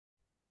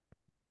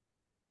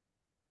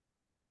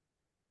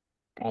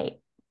Great.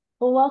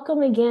 Well,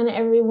 welcome again,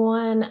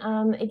 everyone.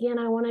 Again,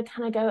 I want to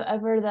kind of go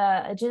over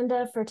the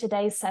agenda for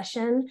today's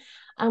session.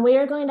 We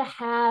are going to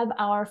have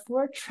our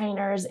 4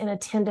 trainers in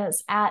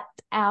attendance at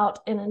out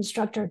an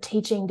instructor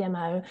teaching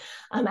demo.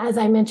 As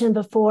I mentioned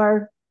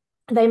before,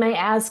 they may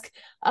ask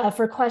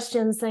for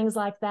questions, things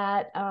like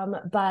that,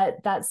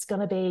 but that's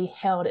going to be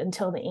held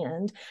until the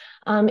end.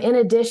 In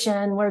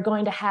addition, we're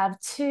going to have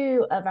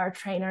 2 of our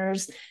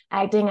trainers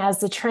acting as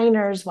the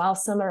trainers while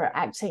some are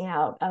acting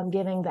out,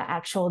 giving the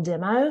actual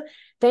demo.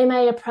 They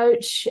may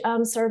approach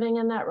serving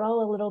in that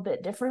role a little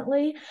bit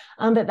differently,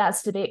 but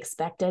that's to be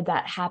expected.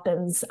 That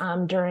happens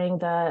during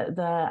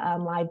the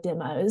live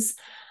demos.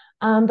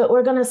 But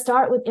we're going to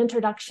start with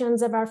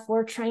introductions of our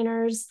 4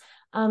 trainers.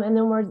 And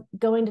then we're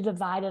going to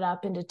divide it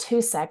up into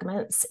 2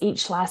 segments,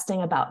 each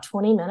lasting about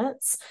 20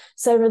 minutes.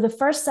 So for the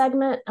first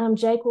segment,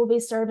 Jake will be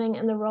serving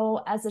in the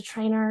role as a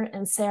trainer,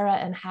 and Sarah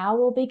and Hal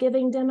will be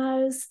giving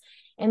demos.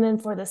 And then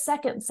for the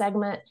second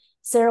segment,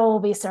 Sarah will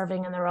be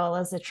serving in the role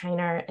as a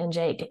trainer, and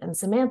Jake and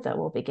Samantha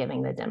will be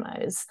giving the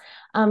demos.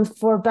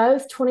 For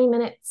both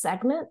 20-minute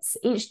segments,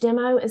 each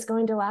demo is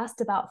going to last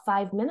about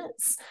 5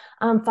 minutes,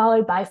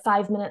 followed by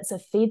 5 minutes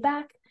of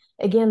feedback.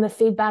 Again, the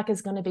feedback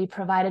is going to be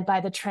provided by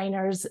the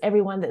trainers.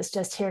 Everyone that's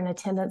just here in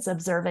attendance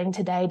observing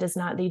today does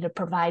not need to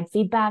provide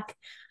feedback.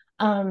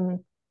 But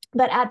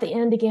at the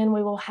end, again,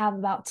 we will have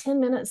about 10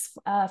 minutes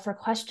for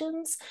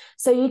questions.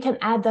 So you can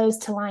add those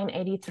to line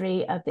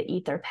 83 of the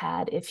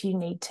Etherpad if you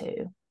need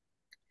to.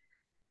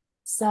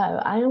 So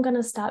I am going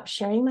to stop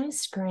sharing my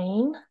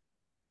screen.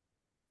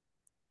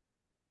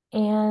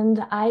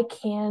 And I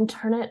can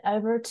turn it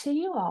over to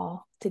you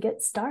all to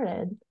get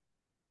started.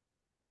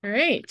 All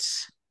right.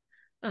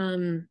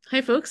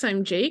 Hi folks,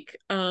 I'm Jake.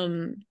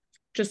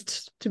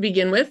 Just to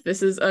begin with,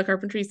 this is a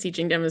carpentry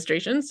teaching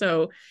demonstration.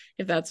 So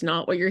if that's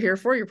not what you're here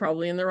for, you're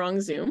probably in the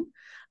wrong Zoom.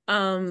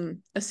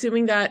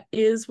 Assuming that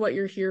is what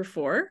you're here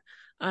for,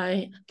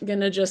 I'm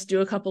gonna just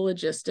do a couple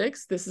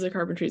logistics. This is a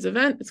carpentries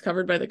event. It's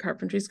covered by the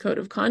Carpentries Code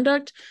of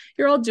Conduct.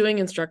 You're all doing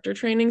instructor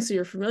training, so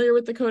you're familiar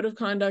with the Code of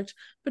Conduct,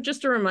 but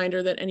just a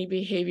reminder that any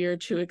behavior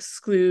to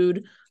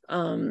exclude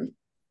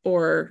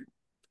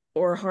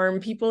or harm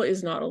people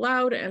is not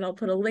allowed. And I'll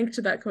put a link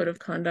to that code of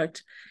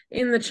conduct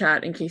in the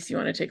chat in case you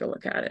want to take a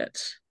look at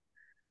it.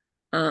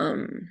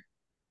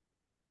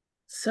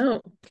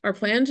 So our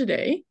plan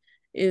today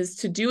is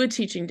to do a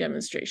teaching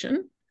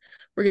demonstration.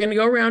 We're going to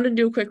go around and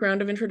do a quick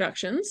round of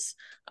introductions.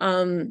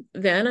 Then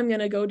I'm going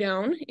to go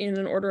down in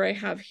an order I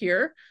have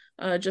here,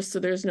 just so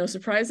there's no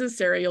surprises.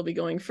 Sarah, you'll be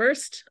going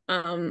first.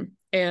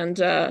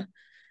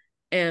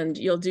 And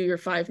you'll do your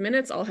 5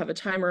 minutes. I'll have a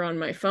timer on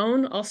my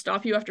phone. I'll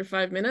stop you after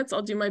 5 minutes.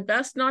 I'll do my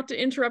best not to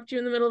interrupt you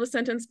in the middle of a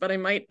sentence, but I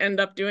might end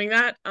up doing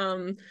that.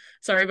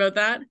 Sorry about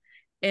that.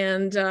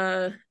 And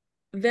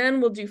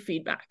then we'll do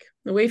feedback.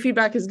 The way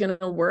feedback is going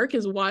to work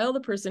is while the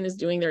person is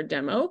doing their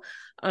demo,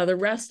 the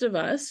rest of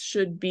us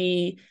should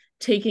be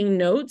taking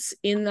notes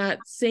in that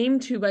same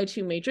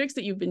 2x2 matrix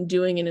that you've been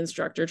doing in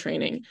instructor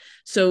training.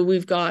 So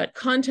we've got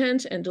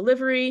content and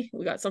delivery,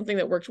 we got something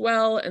that worked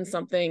well and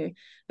something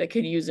that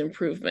could use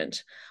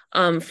improvement.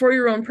 For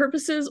your own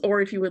purposes,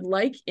 or if you would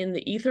like in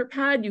the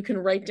Etherpad, you can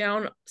write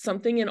down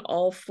something in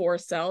all 4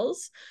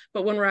 cells.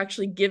 But when we're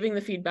actually giving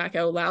the feedback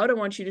out loud, I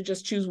want you to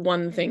just choose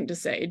one thing to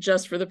say,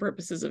 just for the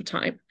purposes of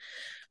time.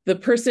 The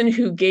person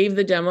who gave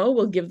the demo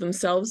will give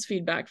themselves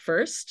feedback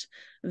first.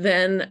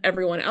 Then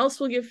everyone else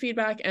will give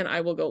feedback and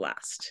I will go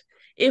last.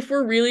 If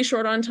we're really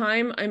short on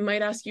time, I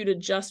might ask you to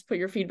just put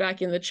your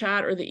feedback in the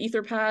chat or the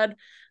Etherpad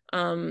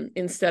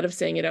instead of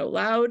saying it out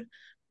loud,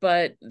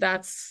 but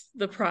that's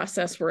the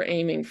process we're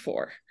aiming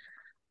for.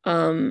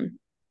 So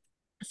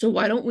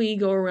why don't we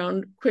go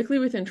around quickly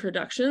with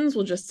introductions?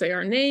 We'll just say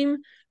our name,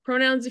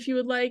 pronouns if you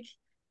would like,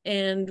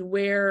 and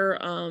where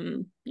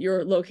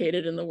you're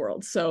located in the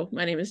world. So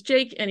my name is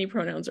Jake, any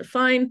pronouns are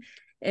fine.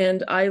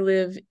 And I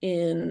live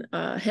in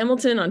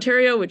Hamilton,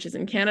 Ontario, which is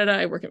in Canada.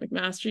 I work at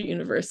McMaster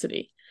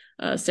University.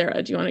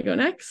 Sarah, do you want to go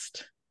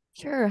next?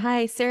 Sure.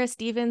 Hi, Sarah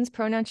Stevens,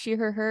 pronouns she,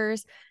 her,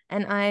 hers,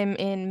 and I'm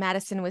in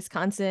Madison,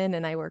 Wisconsin,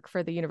 and I work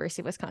for the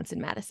University of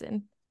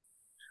Wisconsin-Madison.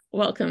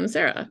 Welcome,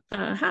 Sarah.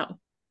 How?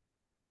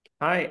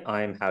 Hi,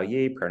 I'm Hao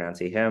Yi, pronouns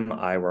he, him.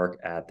 I work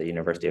at the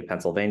University of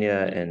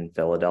Pennsylvania in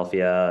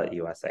Philadelphia,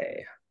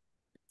 USA.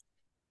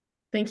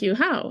 Thank you,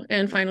 Hao.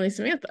 And finally,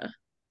 Samantha.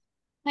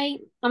 Hi,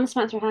 I'm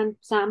Samantha Han,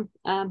 Sam.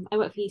 I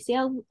work for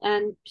UCL,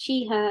 and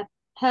she, her,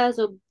 hers,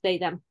 or they,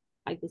 them.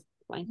 I was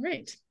fine.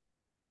 Right.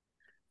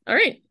 All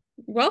right.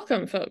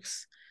 Welcome,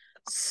 folks.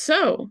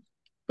 So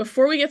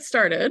before we get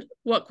started,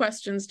 what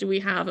questions do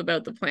we have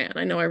about the plan?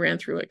 I know I ran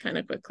through it kind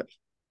of quickly.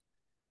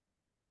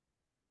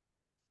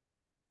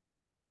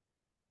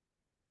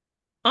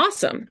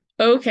 Awesome.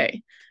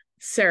 Okay.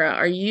 Sarah,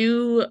 are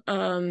you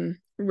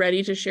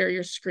ready to share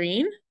your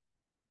screen?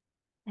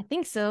 I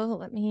think so.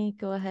 Let me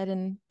go ahead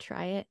and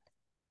try it.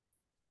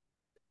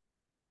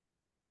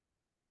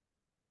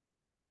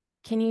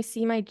 Can you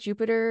see my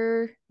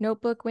Jupyter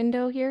notebook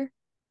window here?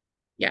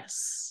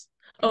 Yes.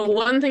 Oh,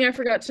 one thing I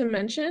forgot to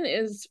mention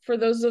is for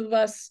those of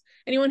us,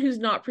 anyone who's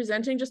not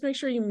presenting, just make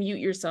sure you mute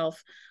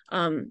yourself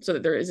so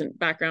that there isn't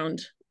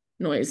background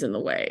noise in the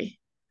way.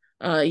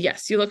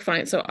 Yes, you look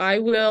fine. So I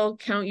will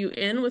count you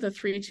in with a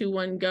 3, 2,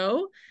 1,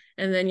 go,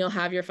 and then you'll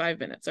have your 5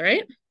 minutes, all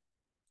right?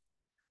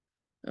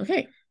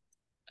 Okay.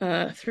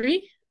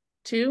 3,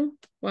 2,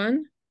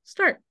 1,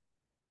 start.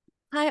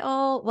 Hi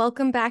all,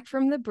 welcome back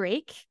from the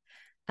break.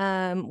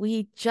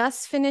 We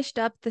just finished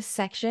up the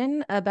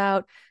section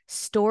about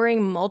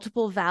storing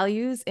multiple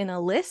values in a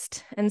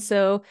list. And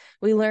so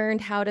we learned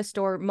how to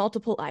store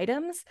multiple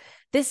items.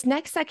 This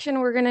next section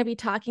we're going to be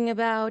talking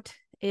about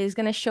is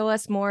going to show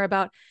us more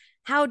about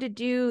how to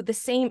do the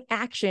same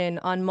action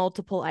on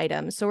multiple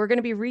items. So we're going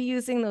to be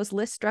reusing those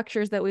list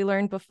structures that we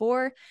learned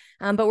before,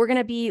 but we're going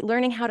to be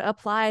learning how to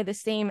apply the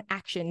same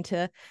action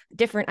to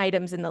different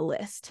items in the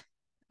list.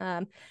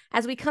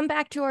 As we come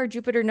back to our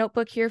Jupyter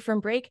notebook here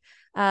from break,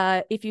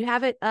 if you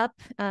have it up,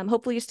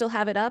 hopefully you still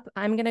have it up,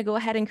 I'm going to go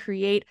ahead and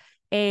create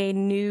a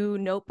new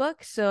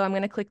notebook. So I'm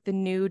going to click the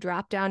new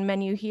drop-down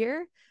menu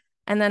here,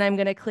 and then I'm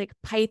going to click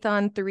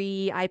Python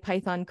 3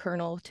 IPython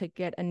kernel to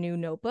get a new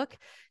notebook.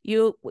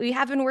 We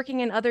have been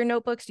working in other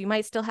notebooks. You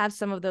might still have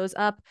some of those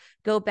up.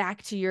 Go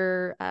back to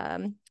your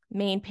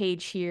main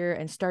page here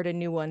and start a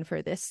new one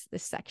for this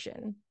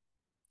section.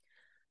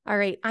 All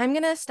right, I'm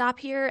going to stop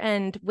here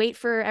and wait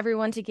for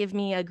everyone to give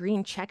me a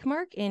green check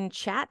mark in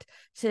chat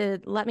to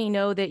let me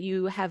know that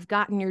you have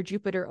gotten your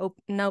Jupyter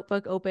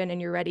notebook open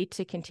and you're ready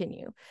to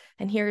continue.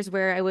 And here's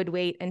where I would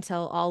wait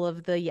until all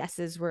of the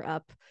yeses were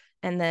up,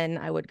 and then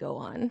I would go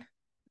on.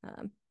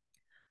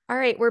 All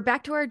right, we're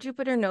back to our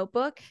Jupyter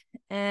notebook,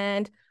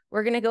 and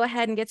we're going to go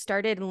ahead and get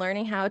started in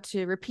learning how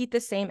to repeat the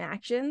same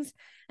actions.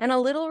 And a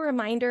little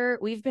reminder,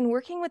 we've been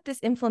working with this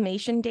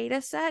inflammation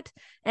data set,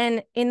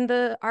 and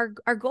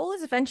our goal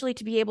is eventually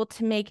to be able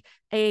to make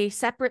a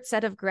separate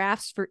set of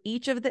graphs for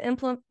each of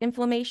the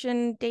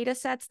inflammation data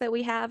sets that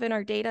we have in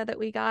our data that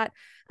we got.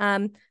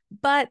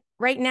 But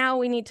right now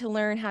we need to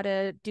learn how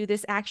to do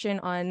this action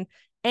on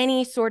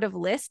any sort of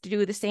list,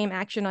 do the same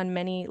action on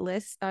many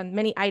lists, on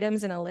many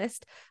items in a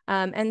list.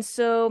 And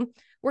so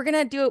we're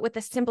going to do it with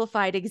a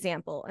simplified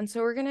example. And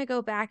so we're going to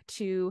go back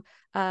to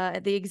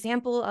the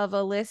example of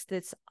a list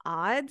that's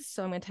odds.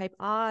 So I'm going to type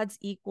odds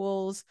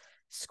equals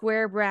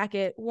square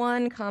bracket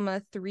 1,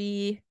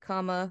 3,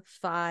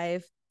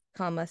 5,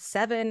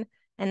 7.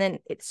 And then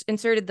it's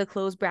inserted the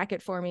close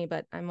bracket for me,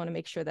 but I want to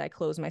make sure that I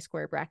close my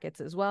square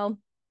brackets as well.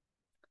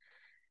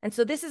 And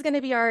so this is going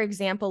to be our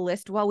example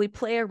list while we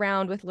play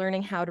around with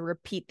learning how to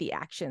repeat the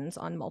actions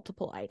on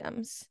multiple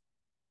items.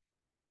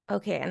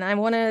 Okay, and I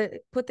want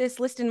to put this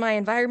list in my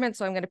environment,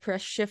 so I'm going to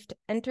press Shift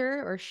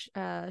Enter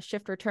or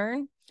Shift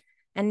Return.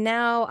 And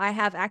now I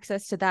have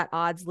access to that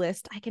odds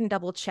list. I can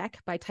double check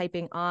by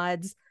typing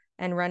odds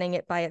and running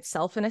it by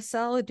itself in a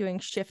cell, doing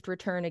Shift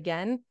Return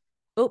again.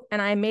 Oh,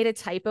 and I made a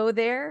typo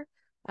there.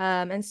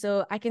 And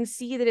so I can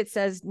see that it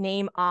says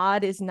name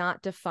odd is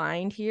not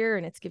defined here,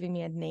 and it's giving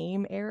me a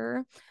name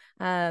error.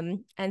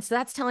 And so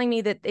that's telling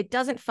me that it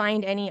doesn't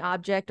find any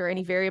object or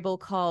any variable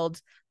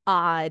called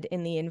odd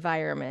in the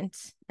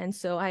environment. And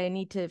so I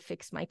need to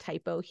fix my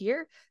typo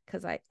here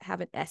because I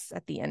have an S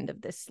at the end of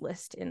this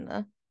list in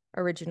the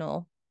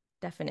original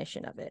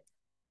definition of it.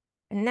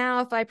 And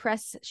now if I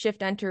press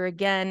Shift Enter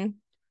again,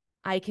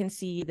 I can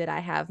see that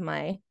I have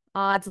my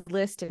odds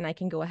list and I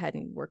can go ahead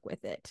and work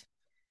with it.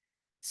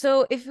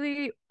 So if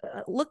we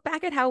look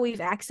back at how we've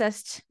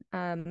accessed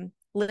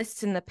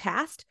lists in the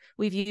past,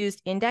 we've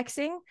used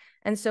indexing.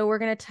 And so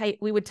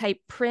we would type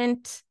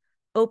print,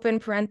 open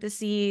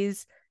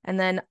parentheses, and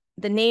then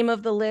the name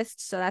of the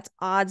list. So that's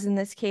odds in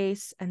this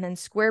case, and then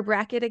square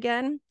bracket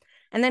again.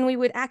 And then we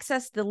would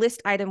access the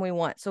list item we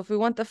want. So if we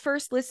want the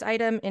first list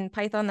item in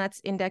Python,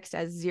 that's indexed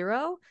as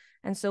 0.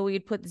 And so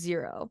we'd put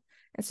 0.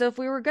 And so if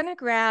we were going to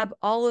grab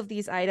all of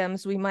these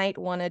items, we might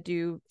want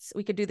to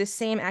we could do the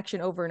same action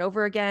over and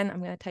over again. I'm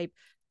going to type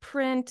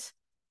print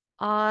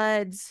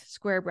odds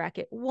square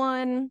bracket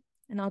 1,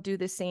 and I'll do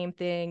the same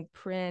thing,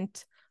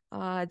 print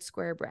odds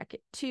square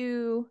bracket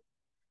 2,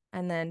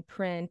 and then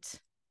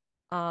print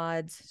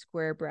odds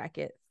square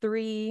bracket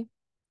 3.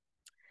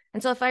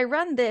 And so if I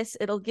run this,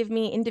 it'll give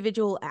me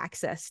individual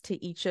access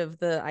to each of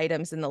the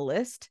items in the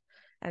list.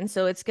 And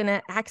so it's going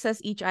to access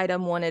each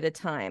item one at a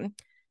time.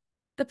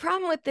 The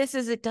problem with this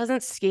is it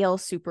doesn't scale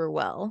super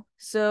well.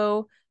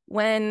 So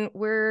when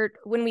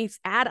we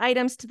add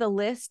items to the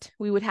list,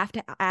 we would have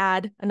to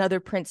add another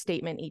print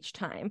statement each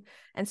time.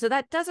 And so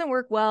that doesn't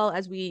work well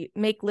as we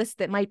make lists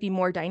that might be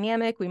more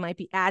dynamic. We might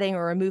be adding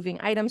or removing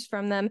items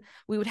from them.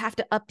 We would have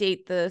to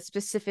update the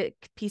specific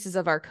pieces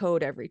of our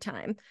code every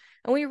time.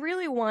 And we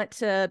really want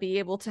to be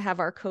able to have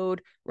our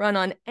code run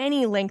on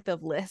any length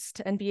of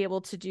list and be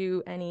able to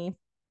do the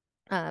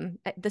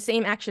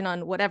same action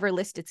on whatever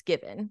list it's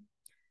given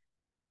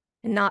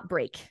and not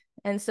break.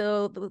 And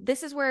so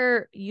this is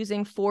where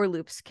using for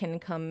loops can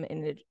come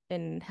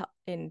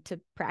into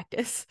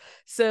practice.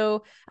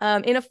 So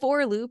in a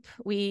for loop,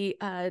 we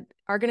are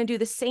going to do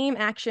the same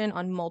action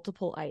on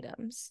multiple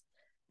items.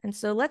 And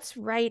so let's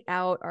write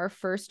out our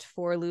first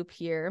for loop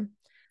here.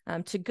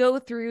 to go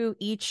through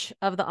each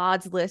of the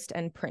odds list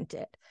and print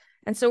it.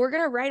 And so we're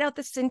going to write out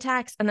the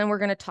syntax and then we're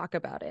going to talk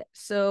about it.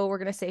 So we're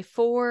going to say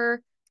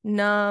for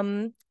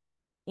num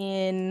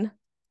in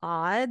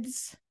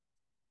odds,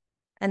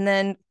 and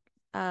then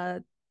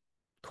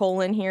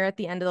colon here at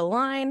the end of the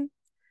line.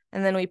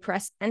 And then we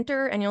press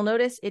enter, and you'll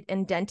notice it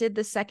indented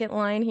the second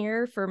line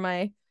here for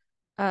my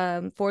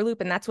for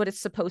loop, and that's what it's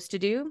supposed to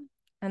do.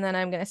 And then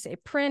I'm going to say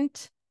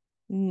print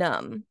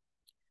num.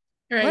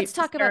 All right, let's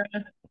talk Sarah,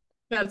 about.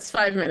 That's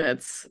 5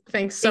 minutes.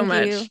 Thanks so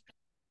Thank much.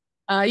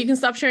 You. You can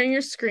stop sharing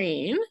your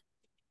screen.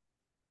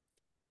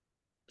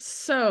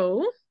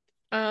 So,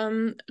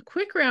 a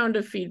quick round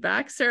of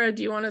feedback. Sarah,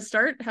 do you want to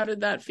start? How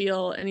did that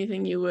feel?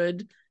 Anything you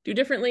would do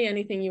differently?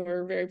 Anything you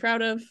were very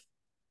proud of?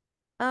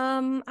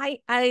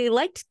 I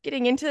liked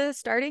getting into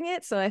starting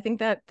it, so I think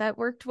that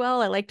worked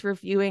well. I liked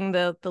reviewing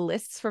the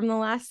lists from the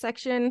last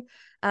section.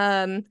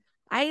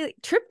 I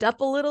tripped up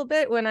a little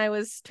bit when I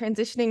was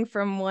transitioning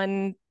from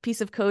one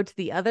piece of code to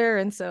the other,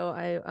 and so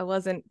I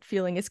wasn't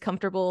feeling as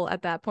comfortable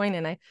at that point,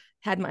 and I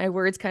had my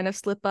words kind of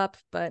slip up,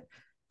 but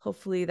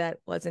hopefully that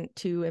wasn't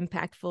too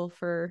impactful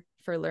for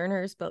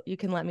learners. But you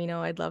can let me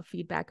know. I'd love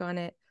feedback on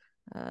it.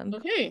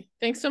 Okay,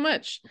 thanks so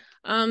much.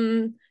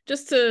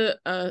 Just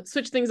to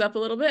switch things up a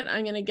little bit,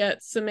 I'm going to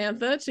get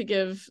Samantha to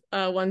give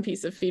one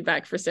piece of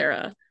feedback for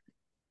Sarah.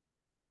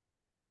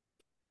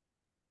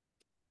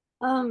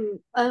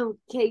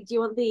 Okay, do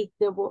you want the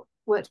what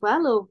worked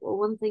well or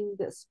one thing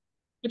that's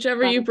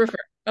whichever you prefer,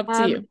 up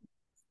to you.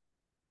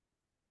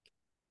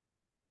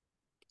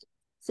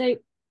 So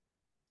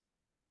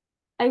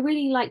I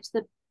really liked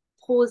the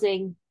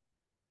pausing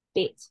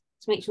bit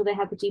to make sure they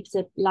had the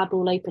Jupyter lab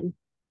all open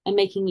and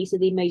making use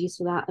of the emojis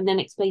for that, and then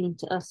explaining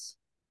to us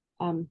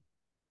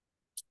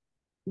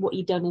what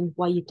you've done and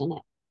why you've done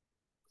it.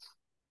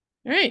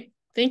 All right.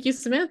 Thank you,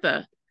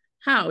 Samantha.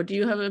 How, do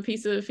you have a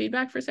piece of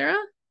feedback for Sarah?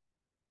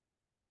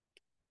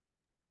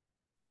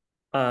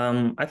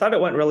 I thought it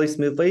went really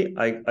smoothly.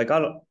 I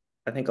got,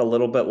 I think, a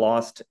little bit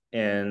lost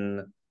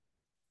in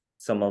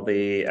some of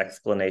the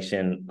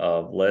explanation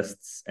of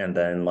lists, and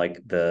then like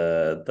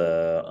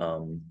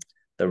the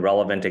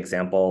relevant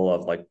example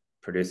of like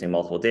producing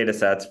multiple data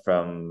sets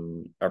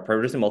from, or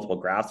producing multiple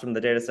graphs from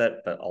the data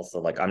set, but also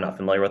like I'm not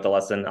familiar with the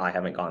lesson. I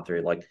haven't gone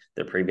through like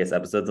the previous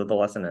episodes of the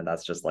lesson, and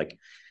that's just like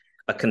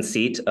a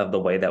conceit of the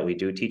way that we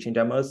do teaching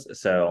demos.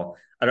 So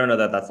I don't know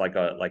that that's like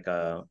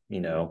a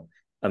you know,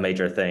 a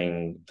major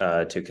thing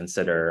to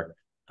consider.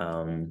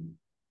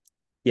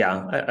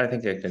 Yeah, I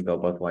think it can go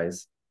both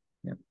ways.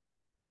 Yeah.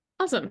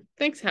 Awesome.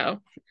 Thanks, Hao.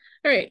 All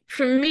right.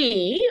 For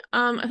me,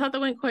 I thought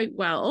that went quite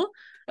well.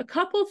 A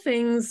couple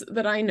things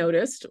that I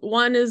noticed.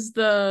 One is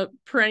the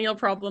perennial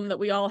problem that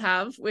we all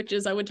have, which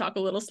is I would talk a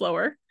little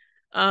slower,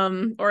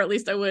 or at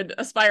least I would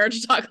aspire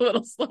to talk a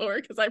little slower,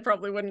 because I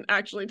probably wouldn't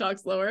actually talk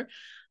slower.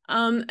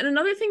 And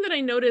another thing that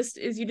I noticed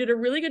is you did a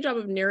really good job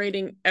of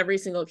narrating every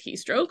single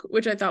keystroke,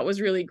 which I thought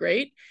was really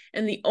great.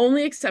 And the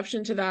only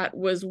exception to that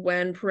was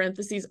when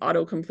parentheses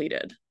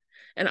auto-completed.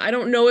 And I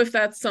don't know if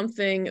that's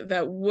something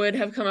that would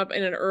have come up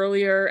in an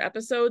earlier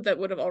episode that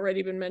would have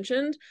already been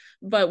mentioned,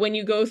 but when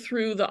you go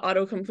through the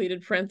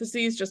auto-completed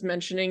parentheses, just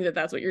mentioning that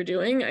that's what you're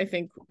doing, I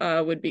think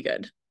would be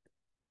good.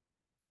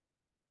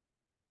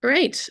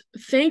 Great.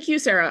 Thank you,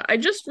 Sarah. I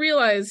just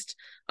realized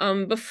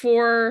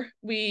before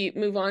we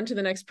move on to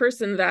the next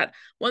person that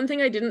one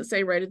thing I didn't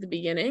say right at the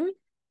beginning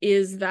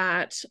is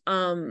that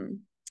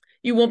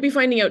you won't be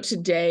finding out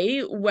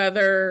today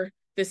whether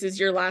this is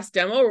your last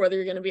demo or whether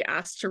you're going to be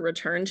asked to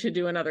return to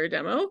do another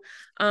demo.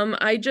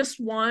 I just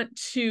want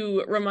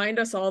to remind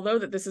us all, though,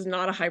 that this is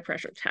not a high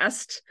pressure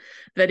test,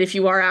 that if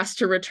you are asked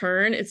to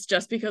return, it's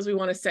just because we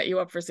want to set you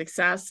up for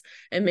success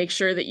and make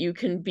sure that you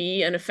can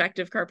be an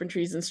effective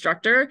carpentries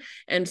instructor.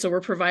 And so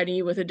we're providing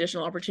you with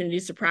additional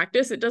opportunities to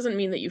practice. It doesn't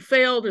mean that you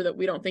failed or that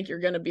we don't think you're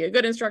going to be a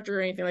good instructor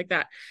or anything like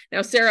that.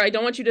 Now, Sarah, I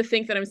don't want you to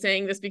think that I'm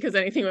saying this because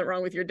anything went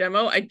wrong with your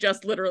demo. I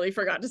just literally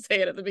forgot to say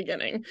it at the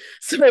beginning.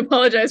 So I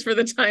apologize for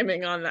the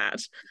timing on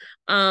that.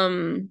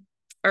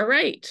 All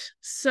right,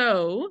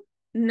 so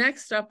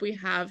next up we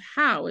have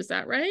Hao. Is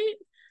that right?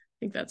 I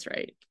think that's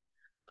right.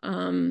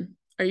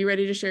 Are you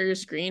ready to share your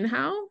screen,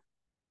 Hao?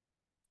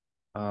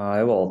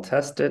 I will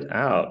test it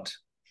out.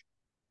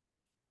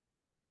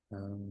 I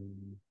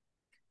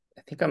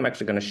think I'm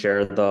actually going to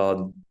share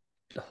the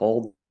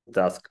whole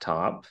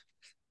desktop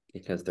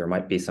because there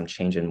might be some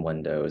change in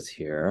windows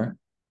here.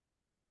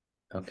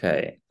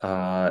 Okay,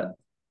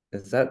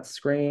 is that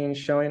screen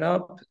showing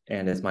up?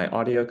 And is my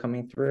audio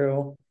coming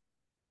through?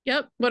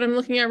 Yep, what I'm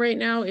looking at right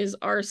now is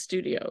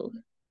RStudio.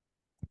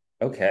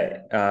 Okay,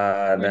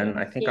 then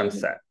I think I'm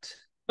set.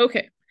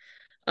 Okay,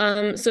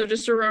 so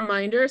just a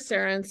reminder,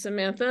 Sarah and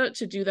Samantha,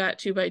 to do that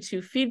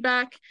 2x2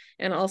 feedback,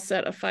 and I'll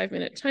set a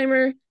 5-minute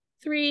timer.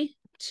 3,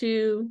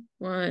 2,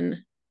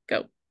 1,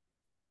 go.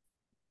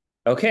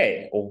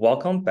 Okay, well,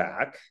 welcome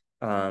back.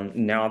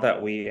 Now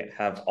that we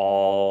have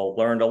all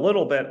learned a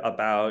little bit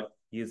about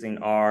using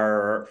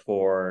R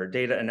for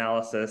data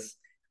analysis,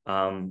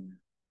 I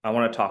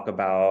want to talk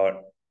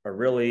about a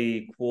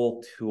really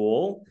cool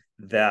tool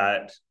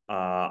that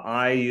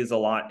I use a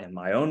lot in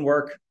my own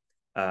work,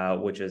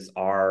 which is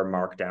R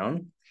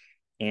Markdown.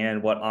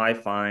 And what I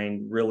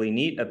find really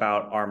neat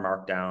about R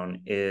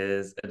Markdown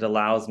is it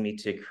allows me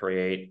to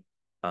create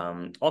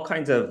all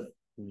kinds of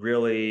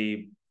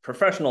really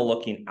professional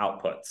looking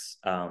outputs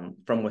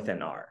from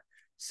within R.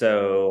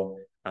 So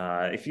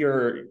if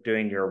you're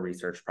doing your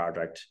research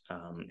project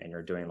and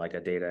you're doing like a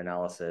data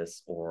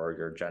analysis, or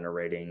you're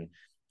generating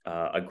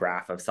a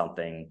graph of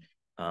something,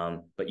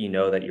 but you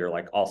know that you're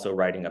like also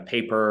writing a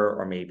paper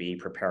or maybe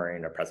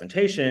preparing a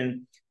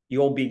presentation,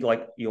 you'll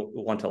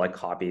want to like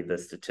copy the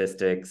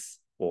statistics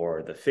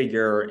or the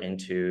figure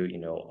into, you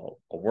know,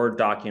 a Word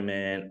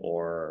document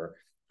or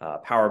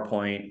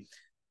PowerPoint.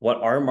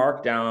 What R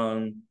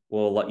Markdown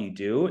will let you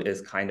do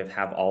is kind of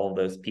have all of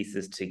those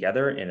pieces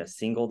together in a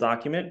single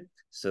document,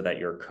 so that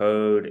your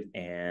code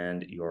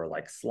and your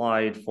like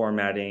slide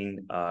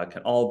formatting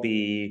can all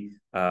be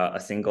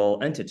a single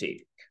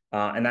entity.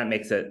 And that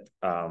makes it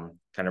kind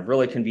of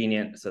really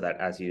convenient, so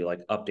that as you like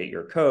update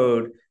your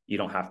code, you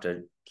don't have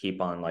to keep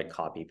on like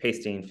copy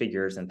pasting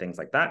figures and things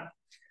like that.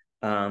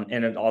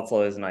 And it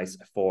also is nice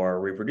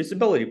for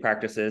reproducibility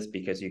practices,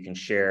 because you can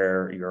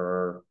share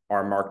your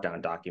R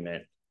Markdown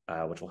document,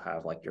 which will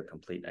have like your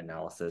complete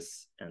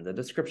analysis and the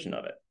description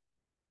of it.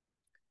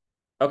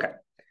 Okay,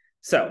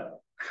 so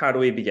how do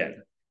we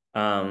begin?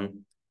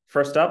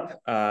 First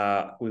up,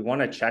 we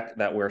want to check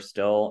that we're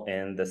still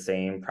in the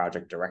same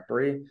project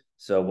directory.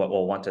 So what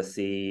we'll want to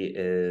see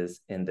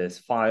is in this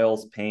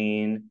files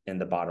pane in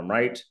the bottom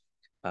right,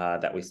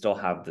 that we still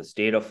have this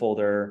data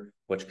folder,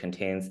 which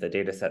contains the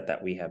data set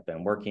that we have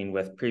been working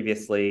with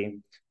previously.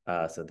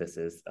 So this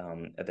is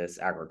this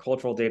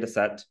agricultural data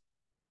set.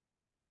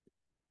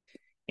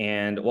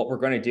 And what we're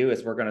going to do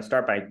is we're going to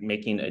start by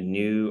making a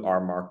new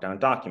R Markdown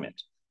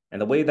document. And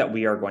the way that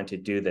we are going to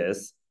do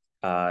this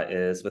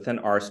is within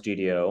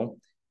RStudio.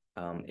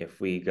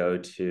 If we go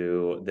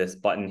to this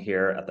button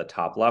here at the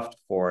top left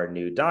for a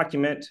new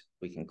document,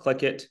 we can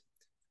click it.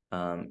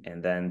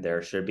 And then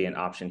there should be an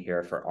option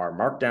here for R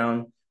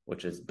Markdown,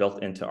 which is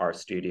built into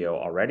RStudio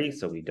already,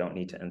 so we don't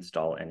need to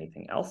install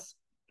anything else.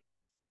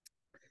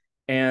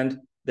 And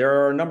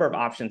there are a number of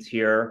options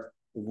here.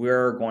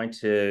 We're going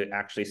to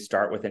actually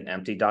start with an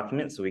empty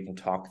document, so we can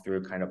talk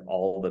through kind of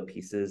all the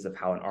pieces of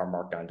how an R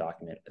Markdown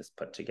document is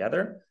put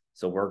together.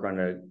 So we're going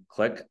to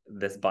click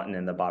this button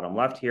in the bottom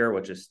left here,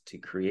 which is to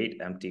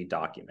create empty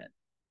document.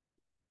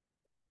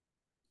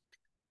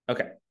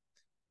 Okay.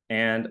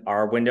 And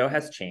our window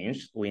has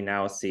changed. We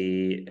now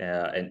see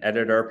an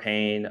editor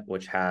pane,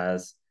 which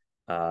has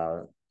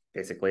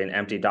basically an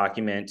empty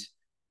document.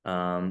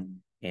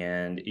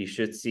 And you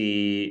should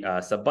see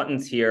some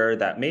buttons here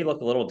that may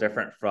look a little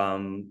different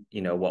from,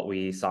 you know, what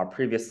we saw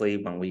previously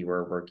when we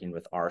were working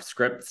with our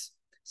scripts.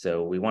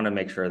 So we want to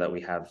make sure that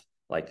we have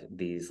like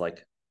these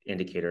like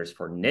indicators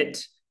for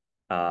knit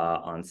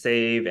on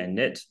save and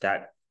knit.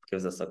 That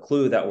gives us a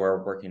clue that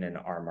we're working in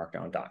our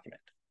Markdown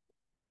document.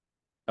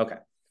 Okay.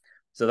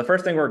 So the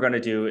first thing we're going to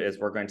do is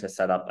we're going to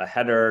set up a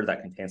header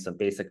that contains some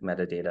basic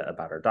metadata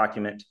about our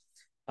document.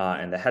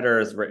 And the header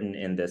is written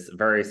in this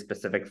very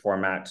specific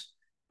format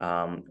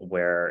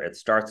where it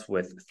starts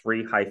with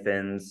 3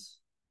 hyphens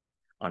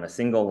on a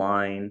single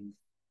line,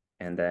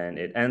 and then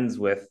it ends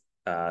with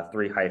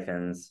 3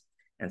 hyphens.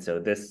 And so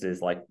this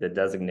is like the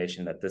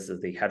designation that this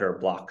is the header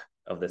block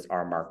of this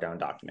R Markdown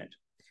document.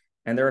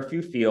 And there are a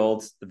few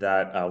fields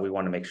that we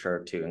want to make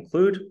sure to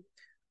include.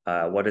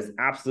 What is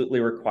absolutely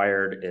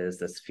required is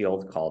this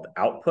field called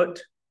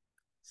output.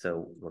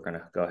 So we're going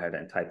to go ahead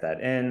and type that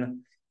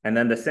in. And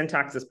then the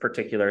syntax is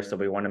particular, so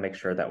we want to make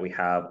sure that we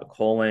have a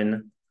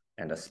colon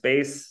and a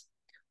space.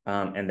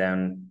 And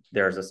then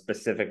there's a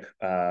specific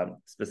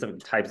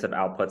types of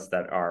outputs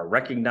that are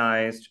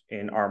recognized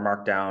in R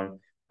Markdown.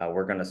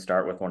 We're going to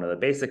start with one of the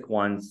basic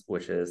ones,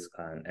 which is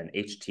an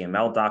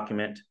HTML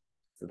document.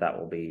 So that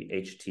will be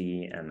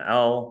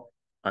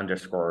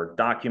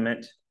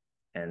HTML_document.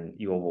 And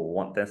you will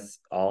want this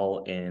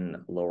all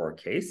in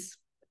lowercase.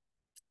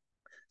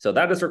 So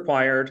that is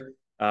required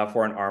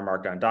for an R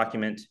Markdown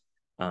document.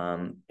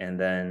 And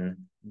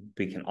then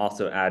we can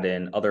also add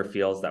in other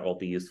fields that will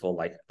be useful,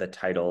 like the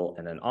title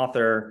and an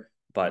author.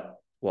 But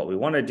what I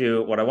want to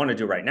do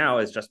right now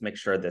is just make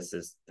sure this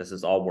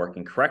is all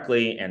working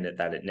correctly and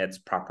that it knits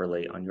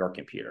properly on your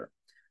computer.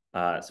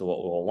 So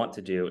what we'll want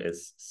to do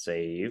is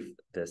save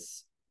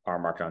this R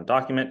Markdown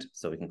document.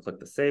 So we can click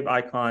the save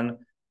icon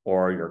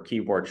or your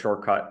keyboard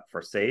shortcut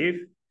for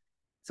save.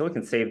 So we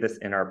can save this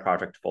in our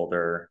project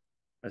folder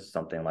as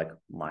something like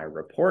my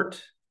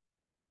report.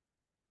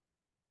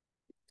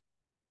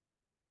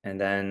 And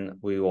then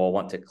we will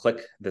want to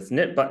click this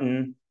knit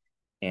button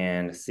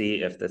and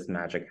see if this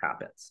magic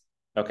happens.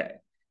 Okay,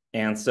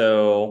 and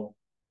so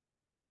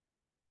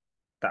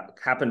that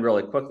happened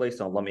really quickly.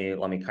 So let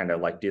me kind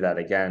of like do that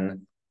again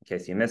in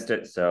case you missed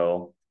it.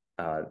 So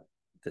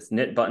this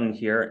knit button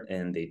here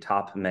in the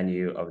top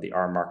menu of the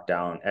R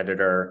Markdown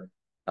editor,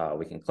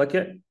 we can click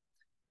it,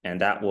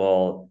 and that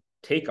will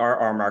take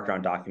our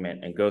Markdown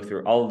document and go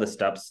through all of the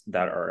steps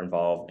that are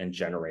involved in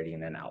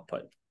generating an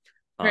output.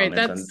 All right,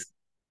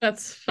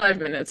 that's 5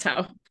 minutes,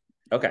 Hao.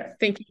 Okay.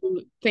 Thank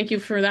you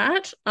for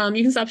that.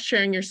 You can stop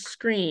sharing your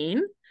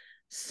screen.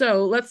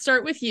 So let's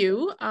start with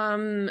you.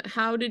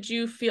 How did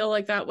you feel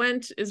like that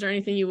went? Is there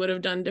anything you would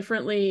have done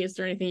differently? Is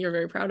there anything you're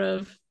very proud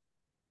of?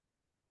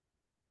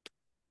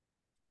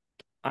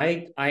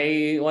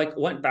 I like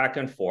went back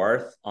and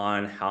forth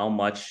on how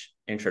much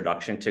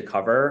introduction to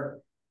cover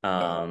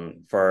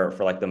for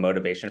like the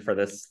motivation for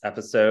this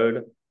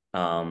episode.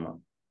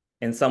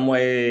 In some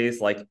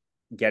ways, like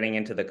getting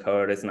into the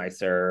code is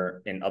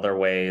nicer. In other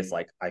ways,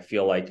 like I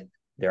feel like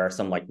there are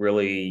some like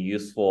really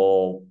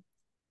useful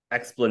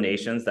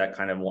explanations that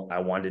kind of I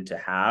wanted to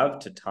have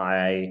to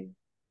tie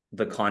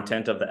the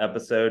content of the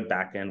episode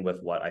back in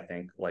with what I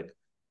think like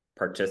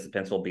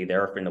participants will be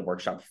there in the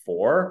workshop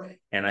for,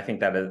 and I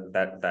think that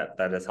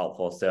is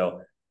helpful.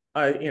 So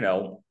I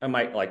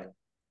might like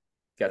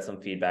get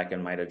some feedback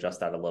and might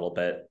adjust that a little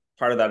bit.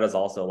 Part of that is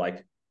also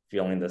like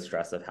feeling the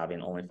stress of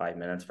having only 5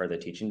 minutes for the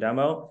teaching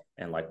demo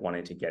and like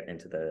wanting to get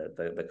into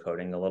the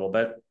coding a little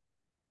bit.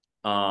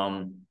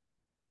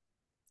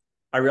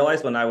 I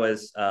realized when I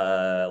was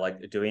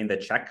like doing the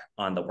check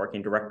on the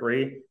working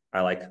directory,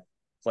 I like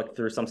clicked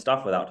through some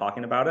stuff without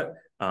talking about it.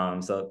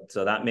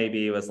 So that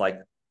maybe was like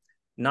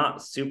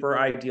not super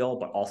ideal,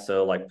 but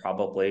also like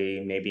probably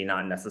maybe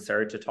not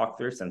necessary to talk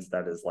through, since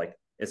that is like,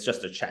 it's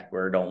just a check.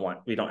 We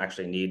don't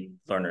actually need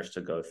learners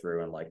to go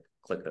through and like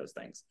click those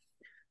things.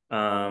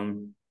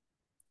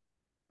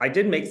 I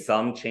did make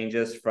some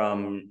changes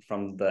from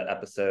the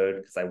episode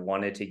because I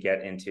wanted to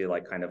get into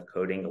like kind of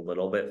coding a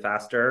little bit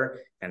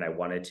faster, and I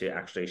wanted to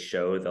actually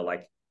show the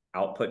like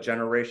output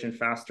generation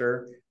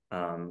faster.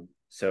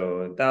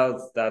 So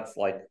that's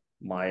like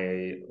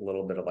my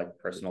little bit of like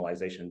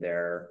personalization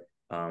there,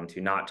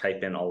 to not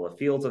type in all the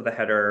fields of the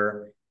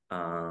header,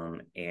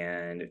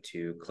 and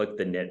to click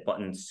the knit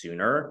button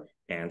sooner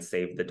and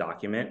save the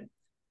document.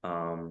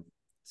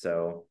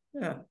 So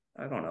yeah,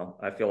 I don't know.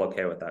 I feel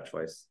okay with that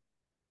choice.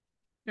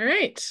 All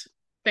right.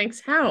 Thanks,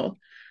 Hao.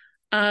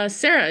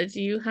 Sarah,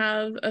 do you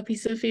have a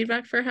piece of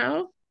feedback for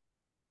Hao?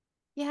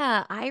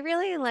 Yeah, I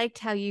really liked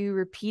how you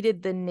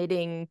repeated the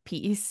knitting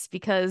piece,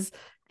 because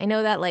I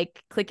know that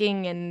like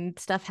clicking and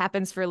stuff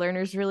happens for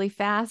learners really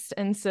fast.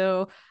 And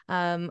so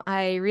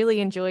I really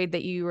enjoyed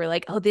that you were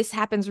like, oh, this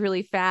happens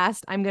really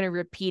fast. I'm going to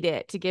repeat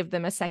it to give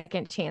them a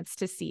second chance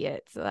to see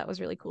it. So that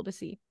was really cool to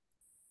see.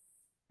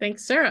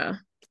 Thanks, Sarah.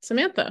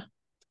 Samantha.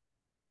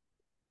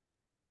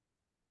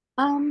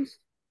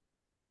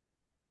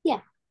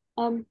 Yeah.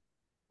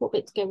 What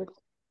bit to go with?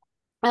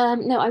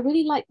 No, I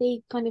really like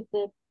the kind of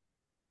the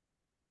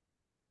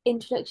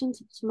introduction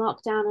to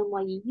Markdown and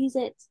why you use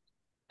it.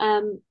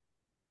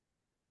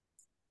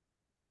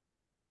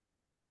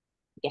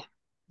 Yeah.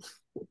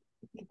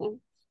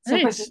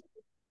 Nice.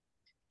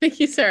 Thank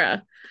you,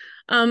 Sarah.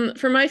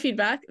 For my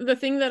feedback, the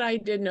thing that I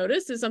did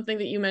notice is something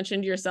that you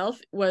mentioned yourself,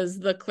 was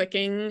the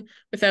clicking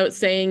without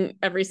saying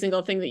every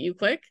single thing that you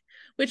click,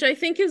 which I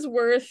think is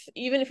worth,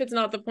 even if it's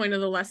not the point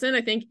of the lesson.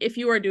 I think if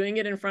you are doing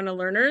it in front of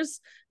learners,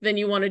 then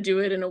you want to do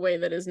it in a way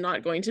that is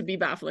not going to be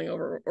baffling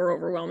or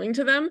overwhelming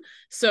to them.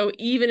 So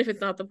even if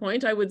it's not the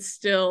point, I would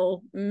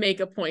still make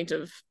a point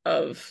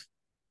of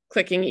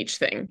clicking each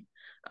thing.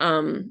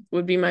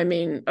 Would be my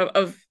main,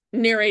 of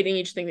narrating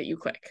each thing that you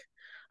click.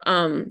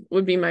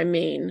 Would be my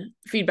main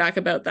feedback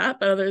about that.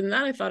 But other than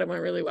that, I thought it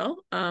went really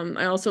well.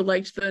 I also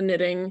liked the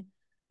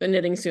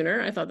knitting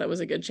sooner. I thought that was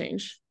a good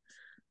change.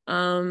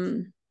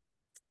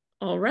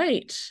 All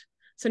right.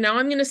 So now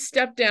I'm going to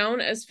step down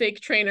as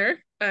fake trainer,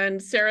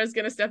 and Sarah's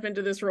going to step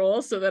into this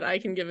role so that I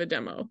can give a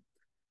demo.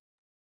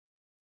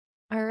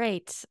 All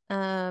right.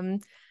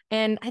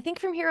 And I think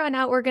from here on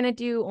out, we're going to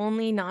do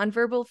only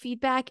nonverbal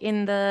feedback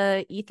in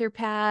the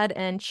Etherpad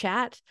and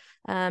chat,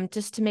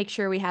 just to make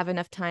sure we have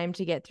enough time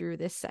to get through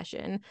this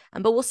session.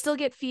 But we'll still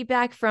get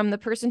feedback from the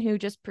person who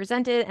just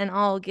presented, and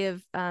I'll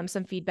give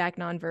some feedback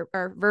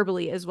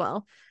verbally as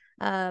well.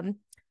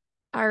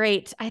 All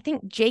right. I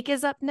think Jake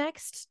is up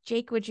next.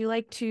 Jake, would you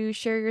like to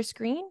share your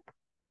screen?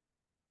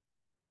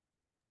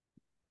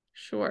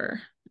 Sure.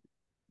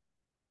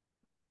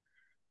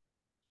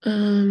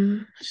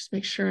 Just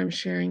make sure I'm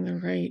sharing the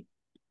right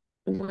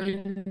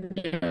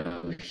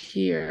window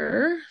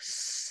here.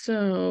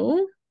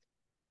 So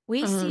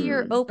we see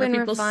your open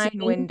refine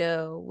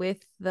window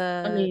with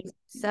the amazing.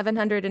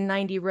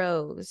 790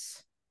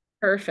 rows.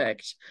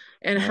 Perfect.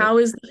 And how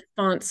is the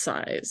font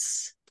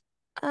size?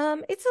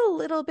 It's a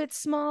little bit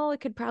small. It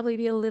could probably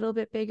be a little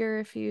bit bigger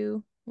if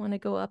you want to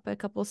go up a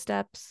couple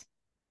steps.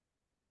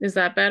 Is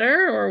that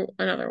better, or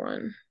another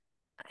one?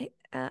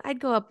 I'd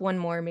go up one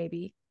more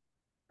maybe.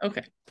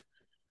 Okay.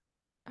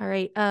 All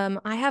right.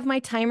 I have my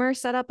timer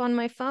set up on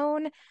my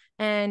phone,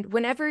 and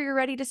whenever you're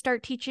ready to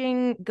start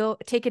teaching, go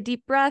take a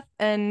deep breath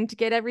and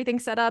get everything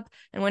set up.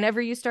 And whenever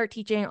you start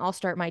teaching, I'll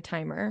start my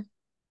timer.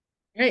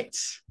 Great.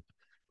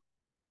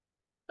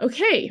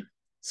 Okay.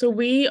 So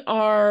we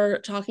are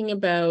talking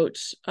about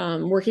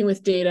working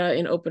with data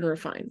in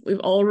OpenRefine. We've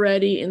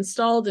already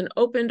installed and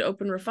opened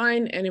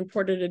OpenRefine and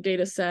imported a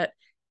data set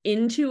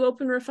into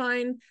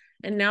OpenRefine.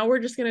 And now we're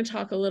just going to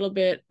talk a little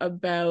bit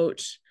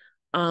about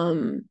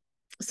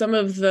some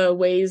of the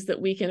ways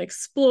that we can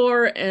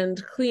explore and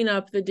clean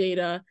up the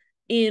data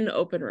in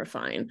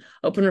OpenRefine.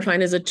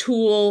 OpenRefine is a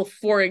tool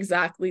for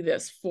exactly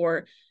this,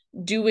 for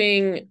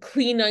doing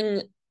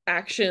cleaning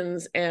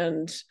actions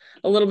and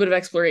a little bit of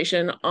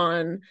exploration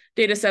on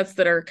data sets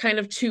that are kind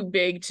of too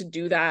big to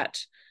do that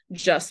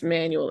just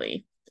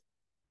manually.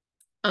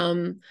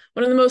 One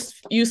of the most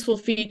useful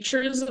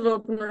features of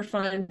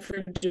OpenRefine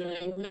for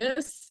doing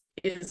this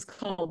is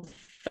called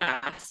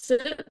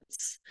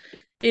facets.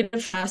 Data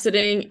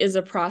faceting is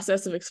a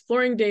process of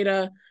exploring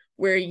data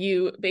where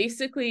you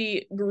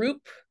basically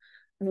group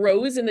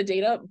rows in the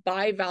data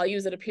by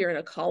values that appear in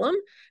a column.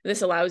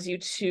 This allows you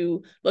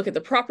to look at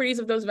the properties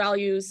of those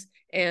values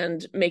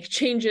and make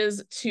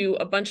changes to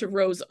a bunch of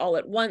rows all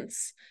at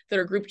once that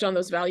are grouped on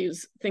those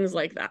values, things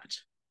like that.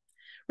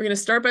 We're going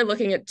to start by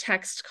looking at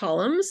text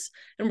columns,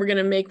 and we're going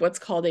to make what's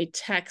called a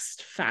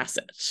text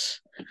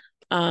facet.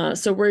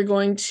 So we're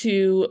going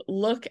to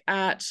look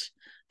at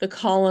the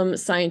column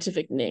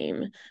scientific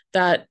name.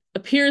 That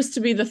appears to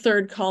be the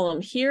third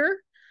column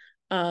here.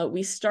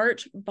 We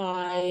start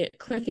by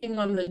clicking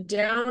on the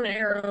down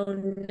arrow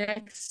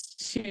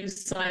next to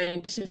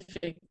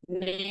scientific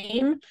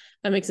name.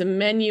 That makes a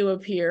menu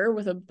appear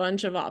with a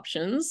bunch of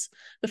options.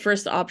 The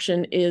first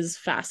option is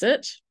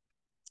facet.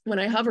 When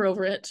I hover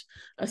over it,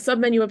 a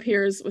submenu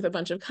appears with a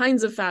bunch of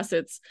kinds of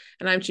facets,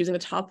 and I'm choosing the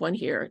top one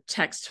here,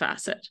 text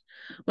facet.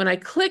 When I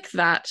click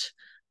that,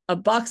 a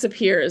box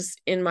appears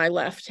in my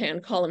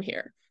left-hand column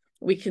here.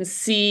 We can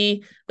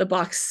see the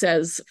box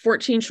says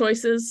 14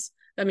 choices.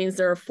 That means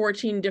there are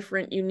 14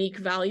 different unique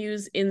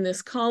values in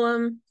this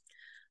column.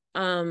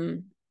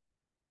 We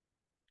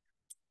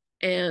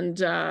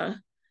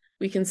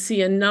can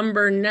see a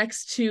number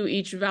next to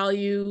each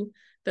value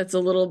that's a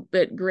little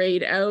bit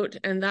grayed out,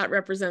 and that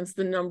represents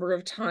the number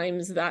of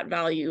times that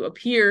value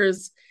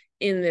appears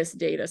in this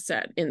data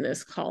set, in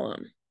this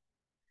column.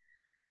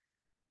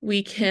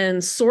 We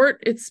can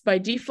sort, it's by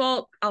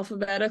default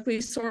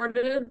alphabetically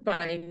sorted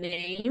by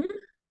name.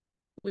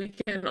 We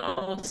can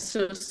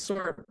also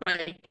sort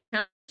by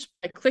count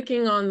by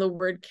clicking on the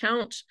word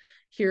count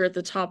here at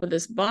the top of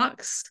this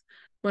box.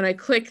 When I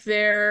click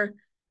there,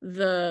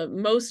 the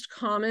most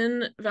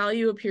common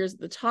value appears at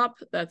the top.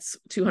 That's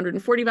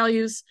 240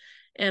 values.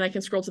 And I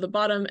can scroll to the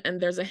bottom, and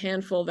there's a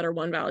handful that are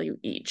one value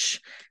each.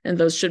 And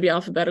those should be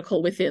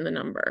alphabetical within the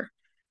number.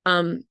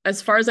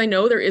 As far as I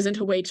know, there isn't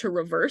a way to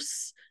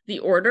reverse the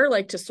order,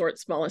 like to sort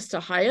smallest to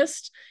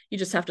highest. You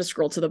just have to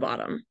scroll to the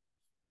bottom.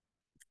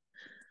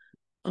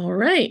 All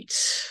right.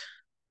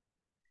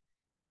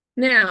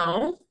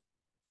 Now,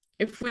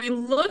 if we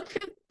look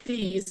at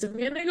these, I'm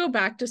going to go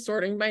back to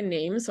sorting by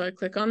name. So I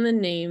click on the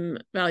name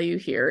value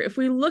here. If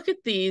we look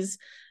at these,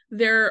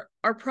 there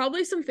are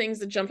probably some things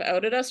that jump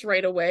out at us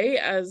right away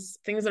as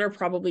things that are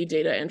probably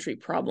data entry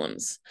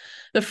problems.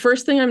 The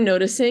first thing I'm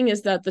noticing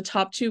is that the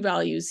top two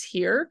values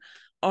here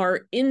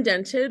are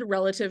indented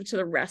relative to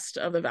the rest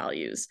of the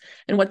values.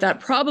 And what that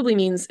probably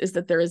means is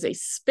that there is a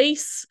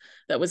space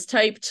that was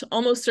typed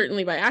almost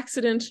certainly by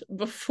accident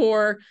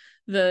before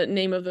the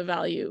name of the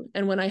value.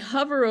 And when I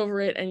hover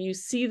over it and you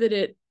see that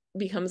it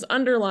becomes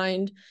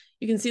underlined,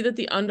 you can see that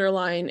the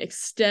underline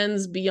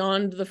extends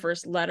beyond the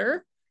first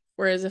letter.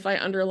 Whereas if I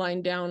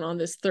underline down on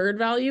this third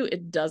value,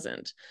 it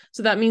doesn't.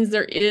 So that means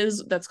there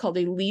is, that's called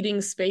a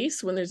leading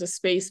space when there's a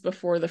space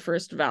before the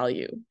first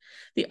value.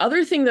 The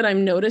other thing that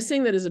I'm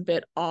noticing that is a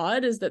bit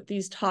odd is that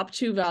these top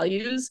two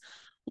values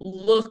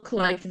look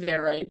like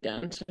they're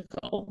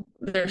identical.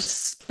 They're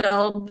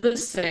spelled the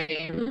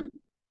same.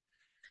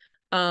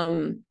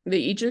 They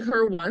each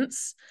occur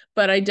once,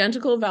 but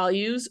identical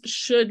values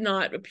should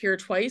not appear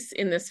twice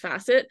in this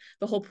facet.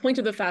 The whole point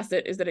of the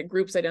facet is that it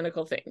groups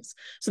identical things.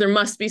 So there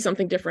must be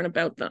something different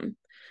about them.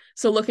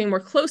 So looking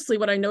more closely,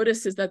 what I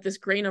notice is that this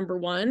gray number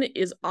 1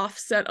 is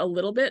offset a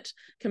little bit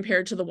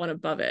compared to the one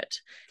above it.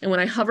 And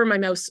when I hover my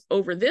mouse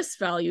over this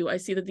value, I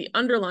see that the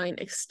underline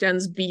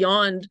extends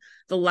beyond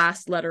the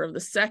last letter of the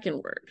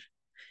second word.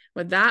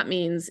 What that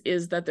means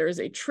is that there is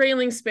a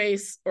trailing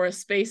space or a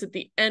space at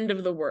the end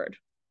of the word.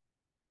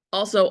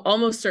 Also,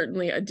 almost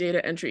certainly a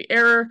data entry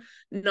error,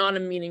 not a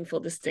meaningful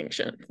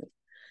distinction.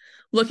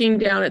 Looking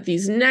down at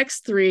these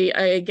next three,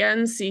 I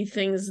again see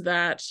things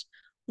that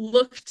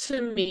look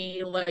to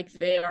me like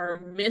they are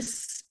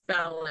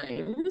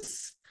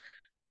misspellings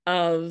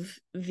of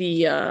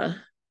the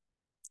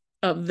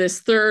of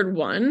this third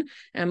one,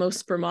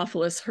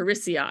 Amospermophilus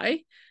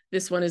harrisii.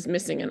 This one is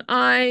missing an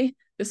I.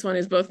 This one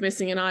is both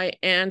missing an I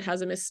and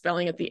has a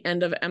misspelling at the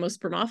end of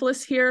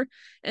Amospermophilus here,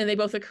 and they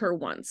both occur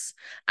once.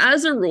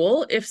 As a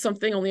rule, if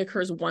something only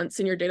occurs once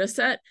in your data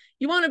set,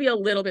 you want to be a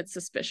little bit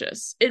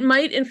suspicious. It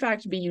might, in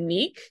fact, be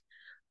unique,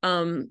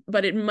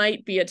 but it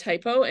might be a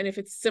typo, and if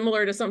it's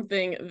similar to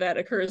something that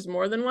occurs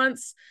more than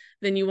once,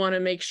 then you want to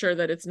make sure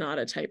that it's not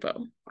a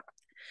typo.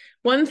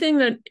 One thing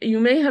that you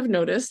may have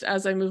noticed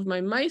as I move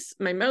my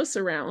mouse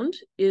around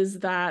is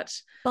that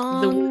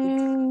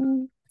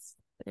Bong.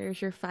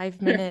 There's your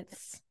 5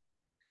 minutes.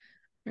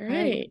 All And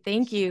right.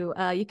 thank you.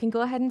 You can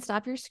go ahead and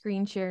stop your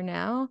screen share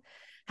now.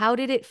 How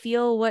did it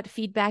feel? What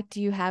feedback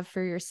do you have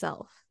for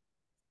yourself?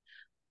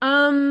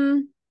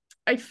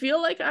 I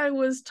feel like I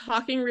was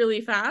talking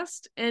really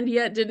fast and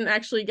yet didn't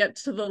actually get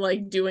to the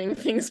like doing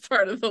things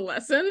part of the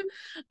lesson.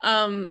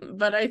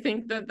 But I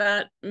think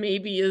that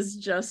maybe is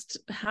just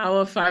how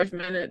a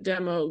 5-minute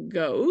demo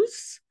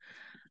goes.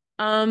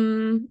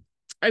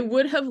 I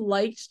would have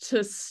liked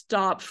to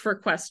stop for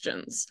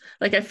questions.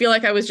 Like, I feel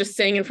like I was just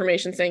saying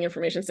information.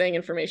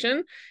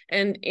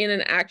 And in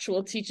an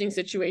actual teaching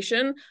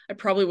situation, I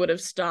probably would have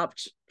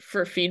stopped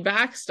for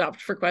feedback,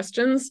 stopped for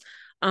questions,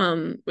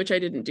 which I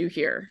didn't do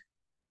here.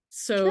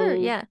 So Sure,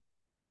 yeah.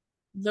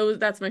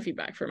 That's my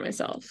feedback for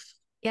myself.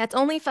 Yeah, it's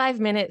only 5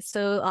 minutes,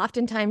 so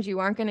oftentimes you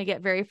aren't going to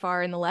get very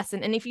far in the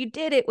lesson. And if you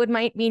did, it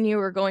might mean you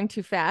were going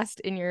too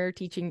fast in your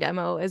teaching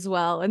demo as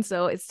well. And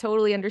so it's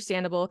totally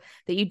understandable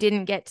that you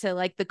didn't get to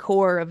like the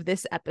core of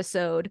this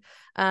episode.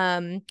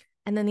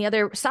 And then the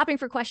other, stopping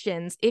for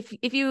questions. If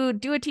you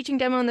do a teaching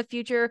demo in the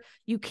future,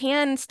 you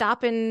can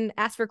stop and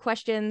ask for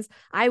questions.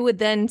 I would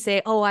then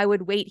say, oh, I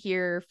would wait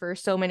here for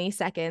so many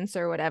seconds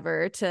or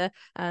whatever to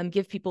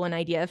give people an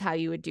idea of how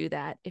you would do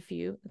that if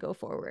you go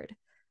forward.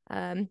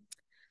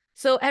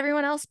 So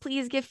everyone else,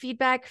 please give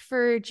feedback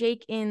for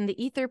Jake in the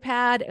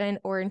Etherpad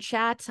or in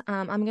chat.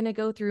 I'm going to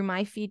go through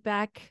my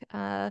feedback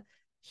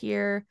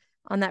here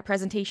on that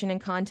presentation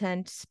and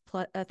content,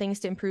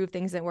 things to improve,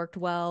 things that worked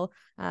well.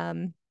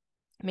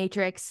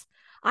 Matrix,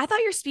 I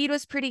thought your speed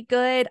was pretty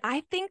good.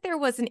 I think there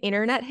was an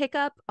internet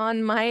hiccup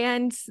on my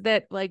end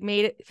that like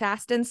made it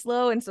fast and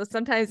slow. And so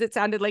sometimes it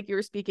sounded like you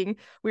were speaking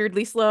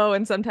weirdly slow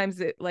and sometimes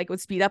it like would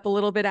speed up a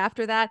little bit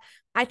after that.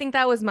 I think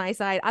that was my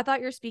side. I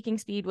thought your speaking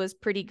speed was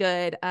pretty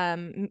good.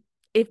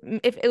 If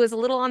it was a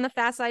little on the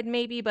fast side,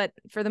 maybe, but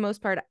for the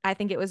most part, I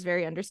think it was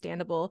very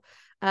understandable.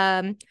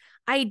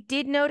 I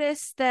did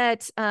notice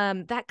that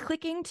that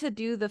clicking to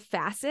do the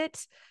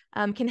facet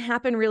can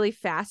happen really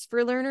fast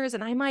for learners,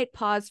 and I might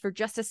pause for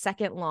just a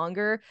second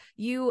longer.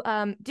 You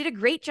did a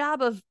great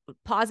job of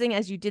pausing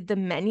as you did the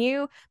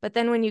menu, but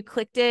then when you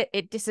clicked it,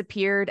 it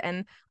disappeared.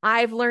 And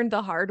I've learned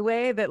the hard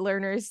way that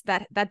learners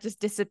that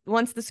just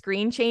once the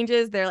screen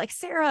changes, they're like,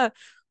 Sarah,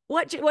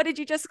 what did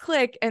you just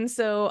click? And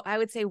so I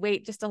would say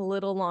wait just a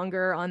little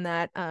longer on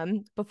that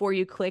before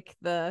you click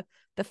the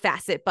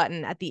facet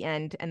button at the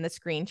end and the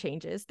screen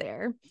changes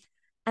there.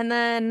 And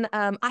then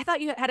I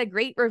thought you had a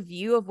great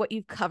review of what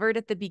you've covered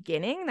at the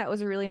beginning. That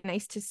was really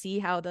nice to see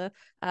how the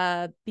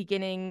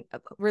beginning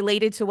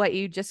related to what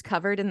you just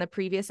covered in the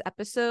previous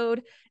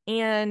episode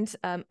and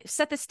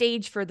set the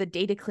stage for the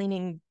data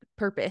cleaning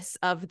purpose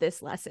of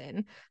this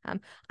lesson.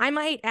 I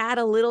might add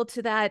a little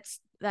to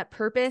that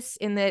purpose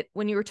in that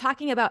when you were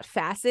talking about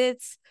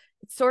facets,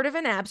 it's sort of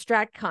an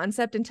abstract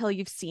concept until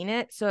you've seen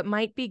it. So it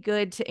might be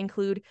good to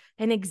include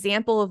an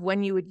example of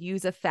when you would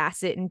use a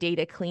facet in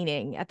data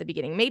cleaning at the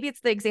beginning. Maybe it's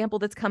the example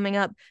that's coming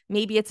up.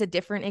 Maybe it's a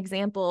different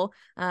example.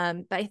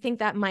 But I think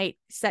that might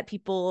set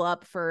people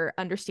up for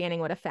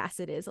understanding what a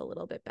facet is a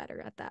little bit better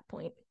at that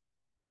point.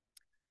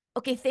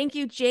 Okay, thank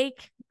you,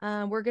 Jake.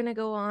 We're going to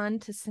go on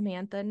to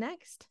Samantha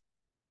next.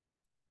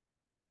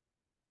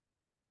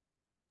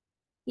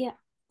 Yeah,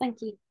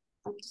 thank you.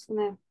 I'm just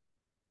going to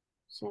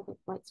share the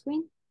white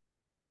screen.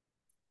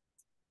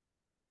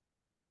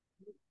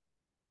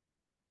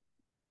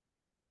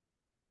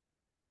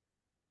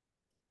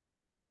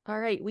 All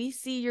right, we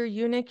see your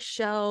Unix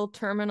shell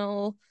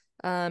terminal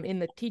in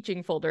the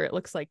teaching folder, it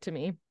looks like to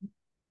me.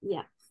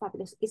 Yeah,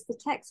 fabulous. Is the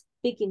text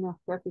big enough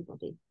for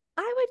everybody?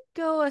 I would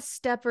go a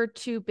step or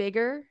two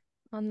bigger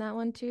on that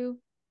one too.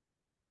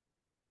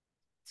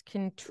 It's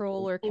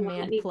Control or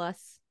Command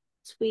plus.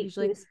 Tweak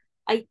usually. this.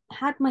 I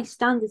had my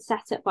standard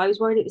setup, but I was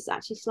worried it was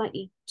actually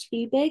slightly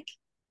too big.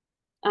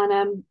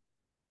 And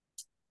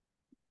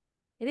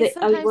it is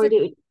sometimes I was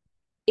worried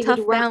it tough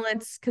would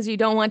balance because you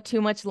don't want too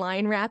much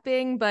line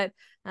wrapping, but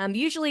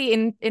usually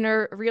in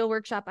a real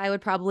workshop, I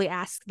would probably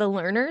ask the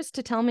learners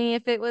to tell me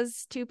if it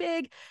was too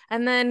big.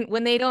 And then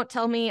when they don't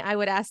tell me, I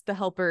would ask the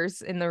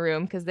helpers in the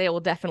room because they will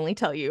definitely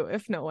tell you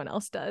if no one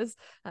else does.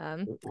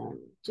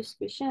 Just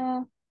for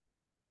share.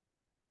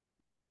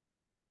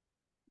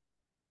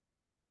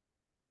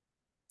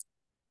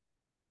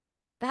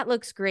 That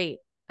looks great.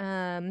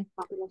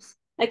 Fabulous.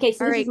 Okay,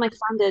 so this is my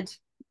standard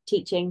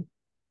teaching.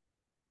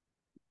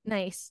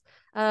 Nice.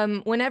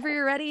 Whenever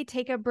you're ready,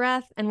 take a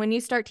breath. And when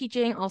you start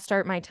teaching, I'll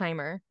start my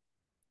timer.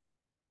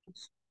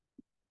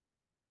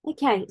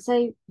 Okay,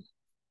 so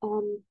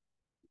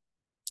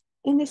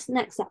in this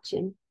next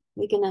section,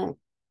 we're going to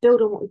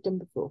build on what we've done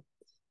before.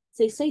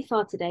 So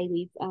far today,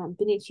 we've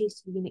been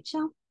introduced to the Unix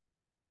shell.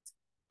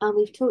 And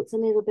we've talked a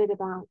little bit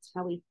about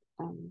how we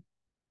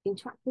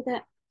interact with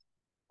it.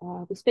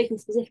 We've spoken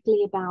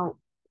specifically about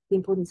the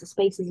importance of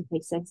spaces and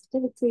case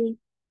sensitivity.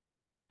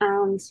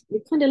 And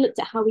we've kind of looked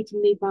at how we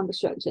can move around the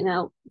structure.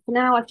 Now, for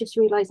now, I've just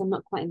realized I'm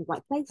not quite in the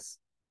right place.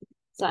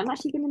 So I'm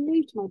actually going to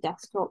move to my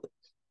desktop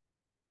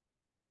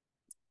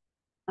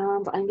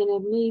And I'm going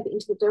to move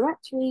into the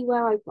directory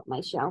where I've got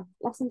my shell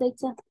lesson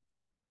data.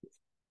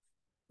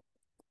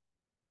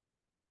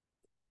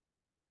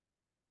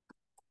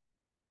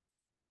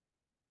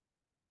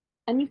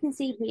 And you can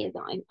see here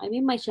that I'm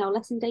in my shell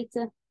lesson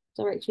data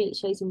directory. It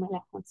shows on my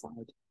left-hand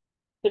side.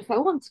 But if I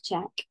want to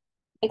check,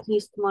 I can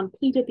use the command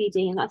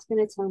pwd, and that's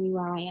going to tell me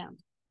where I am.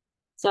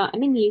 So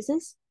I'm in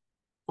users,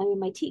 I'm in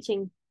my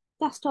teaching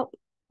desktop,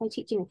 my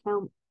teaching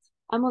account.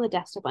 I'm on the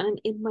desktop and I'm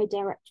in my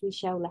directory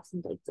shell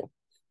lesson data.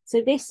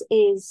 So this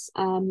is,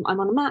 I'm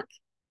on a Mac,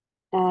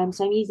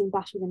 so I'm using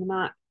Bash within the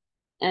Mac.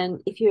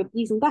 And if you're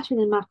using Bash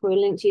within the Mac or a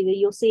Linux user,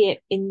 you'll see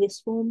it in this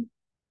form.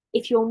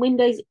 If you're on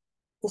Windows,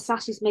 the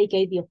slashes may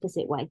go the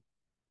opposite way.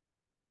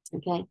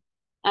 Okay,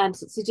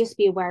 so just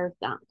be aware of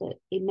that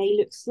it may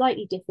look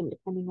slightly different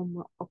depending on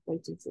what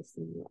operating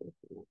system you're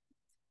looking at.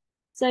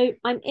 So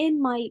I'm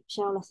in my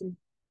shell lesson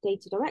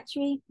data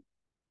directory,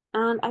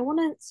 and I want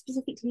to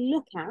specifically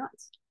look at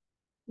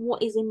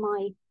what is in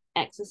my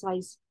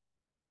exercise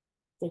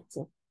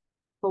data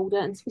folder,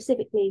 and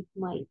specifically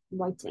my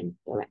writing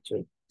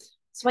directory.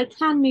 So I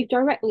can move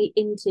directly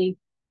into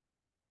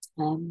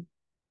the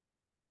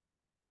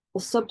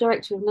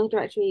subdirectory of another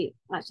directory.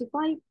 Actually, if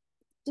I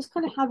just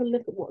kind of have a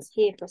look at what's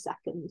here for a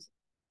second,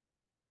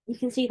 you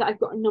can see that I've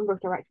got a number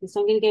of directories. So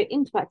I'm going to go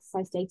into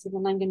exercise data,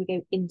 then I'm going to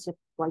go into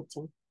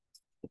writing.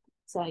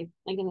 So I'm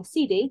going to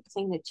cd,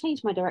 so I'm going to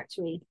change my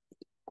directory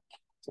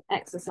to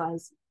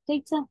exercise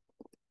data.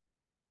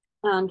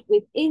 And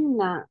within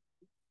that,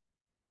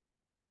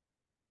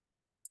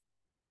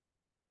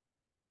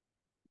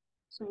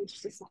 sorry,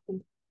 just a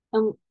second.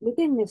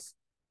 Within this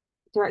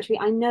directory,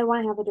 I know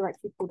I have a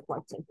directory called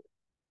writing.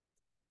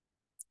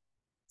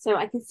 So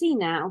I can see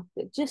now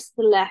that just to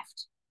the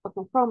left of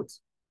my prompt,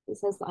 it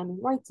says that I'm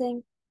in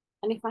writing.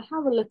 And if I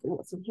have a look at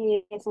what's in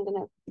here, so I'm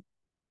going to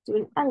do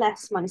an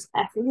ls minus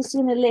f. I'm just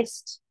going to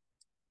list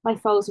my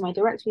files in my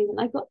directories, and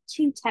I've got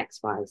 2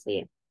 text files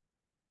here.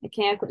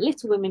 Okay, I've got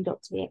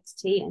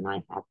littlewomen.txt and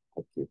I have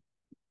haiku.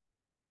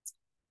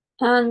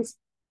 And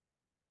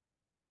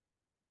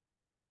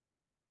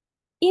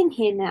in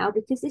here now,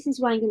 because this is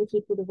where I'm going to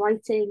keep all the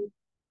writing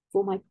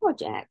for my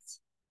project,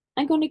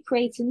 I'm going to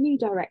create a new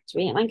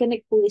directory, and I'm going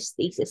to call this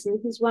thesis. And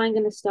this is where I'm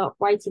going to start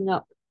writing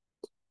up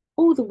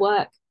all the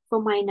work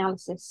from my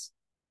analysis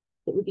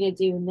that we're going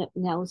to do and that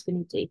Nell's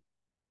going to do.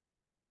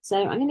 So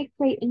I'm going to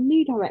create a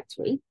new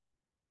directory,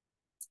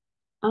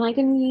 and I'm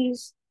going to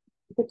use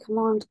the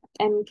command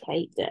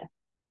mkdir,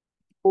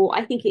 or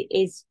I think it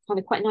is kind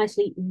of quite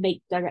nicely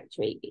make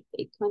directory.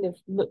 It kind of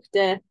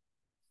mkdir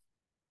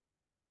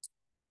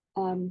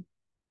kind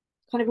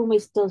of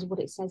almost does what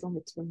it says on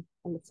the tin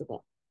a little bit.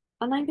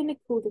 And I'm going to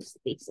call this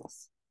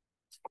thesis.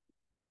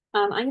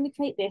 I'm going to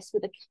create this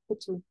with a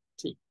capital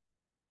T.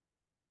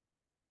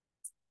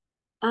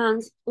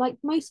 And like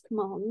most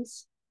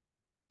commands,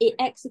 it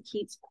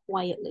executes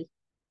quietly.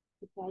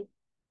 Okay.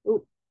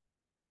 Oh,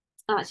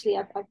 actually,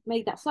 I've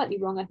made that slightly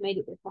wrong. I've made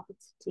it with a capital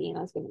T, and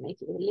I was going to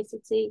make it with a little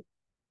t.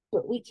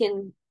 But we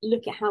can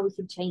look at how we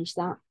can change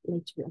that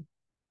later on.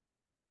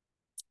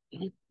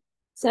 Okay.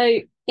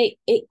 So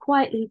it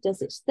quietly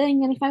does its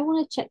thing. And if I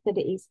want to check that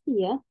it is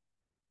here,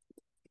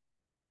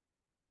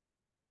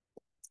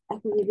 I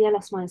can do the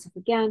ls minus f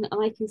again,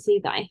 and I can see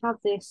that I have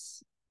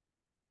this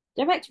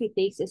directory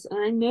thesis, and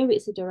I know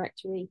it's a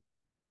directory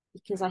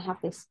because I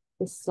have this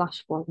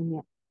slash file in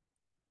it.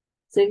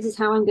 So this is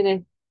how I'm going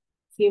to,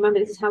 if you remember,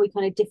 this is how we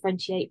kind of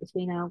differentiate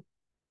between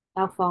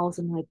our files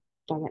and my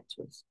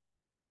directories.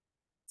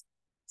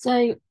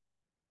 So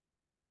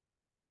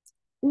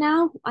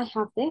now I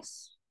have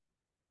this,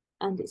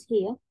 and it's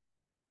here.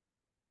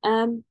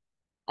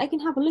 I can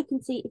have a look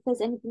and see if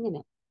there's anything in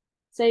it.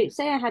 So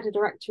say I had a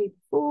directory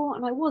before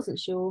and I wasn't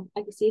sure,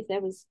 I could see if there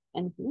was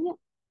anything in it.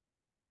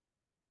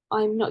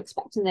 I'm not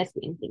expecting there to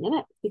be anything in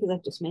it because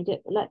I've just made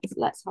it, but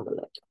let's have a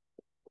look.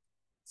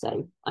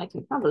 So I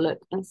can have a look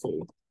and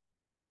see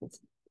what's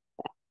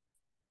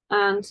there.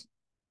 And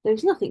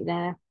there's nothing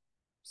there,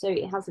 so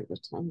it hasn't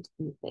returned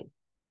anything.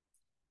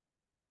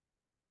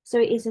 So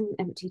it is an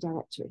empty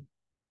directory.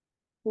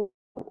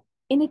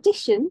 In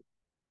addition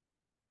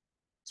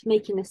to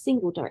making a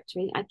single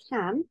directory, I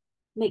can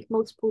make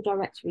multiple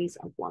directories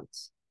at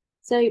once.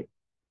 So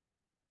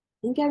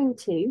I'm going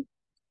to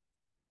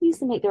use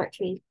the make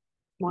directory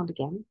command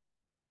again.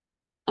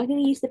 I'm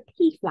going to use the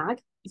P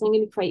flag, because I'm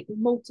going to create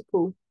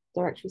multiple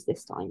directories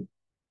this time.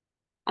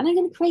 And I'm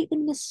going to create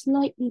them in a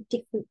slightly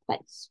different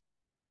place.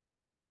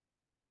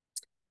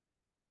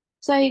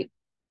 So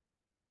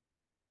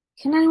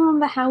can I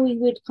remember how we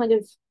would kind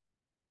of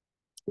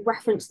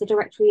reference the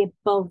directory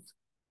above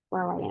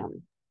where I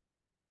am?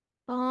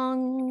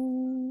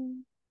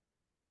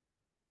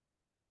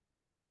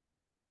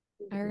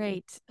 All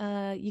right.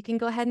 You can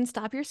go ahead and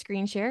stop your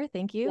screen share.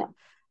 Thank you.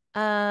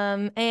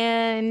 Yeah.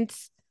 And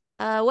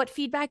what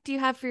feedback do you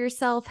have for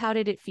yourself? How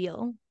did it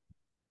feel?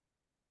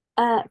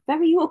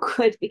 Very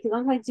awkward, because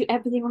I'm going to do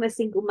everything on a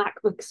single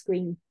MacBook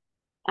screen.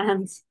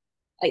 And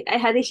I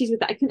had issues with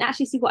that. I couldn't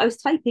actually see what I was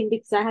typing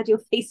because I had your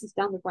faces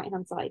down the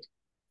right-hand side.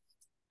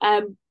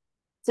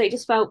 So it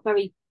just felt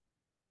very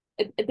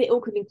a bit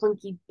awkward and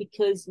clunky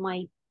because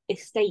my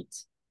estate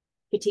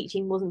for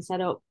teaching wasn't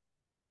set up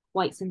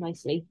quite so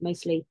nicely,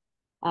 mostly.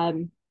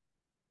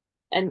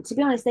 And to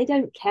be honest, they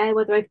don't care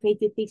whether I've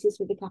created thesis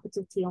with a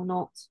capital T or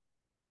not,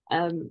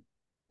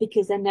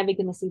 because they're never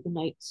going to see the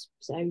notes.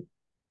 So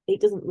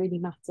it doesn't really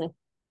matter.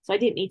 So I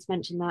didn't need to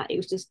mention that. It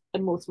was just a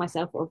more to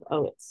myself of,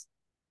 oh, it's,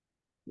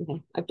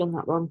 I've done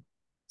that wrong.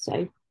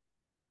 So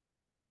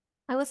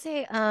I will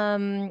say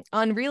on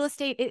real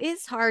estate, it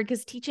is hard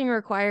because teaching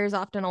requires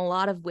often a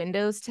lot of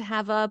windows to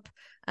have up.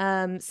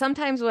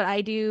 Sometimes what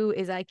I do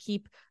is I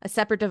keep a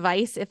separate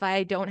device if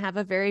I don't have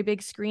a very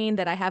big screen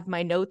that I have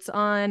my notes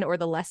on or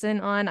the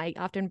lesson on. I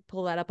often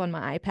pull that up on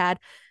my iPad.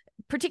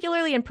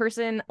 Particularly in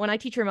person, when I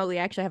teach remotely,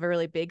 I actually have a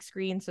really big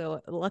screen,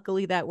 so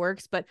luckily that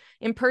works. But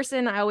in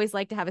person, I always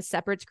like to have a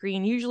separate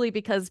screen, usually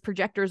because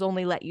projectors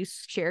only let you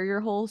share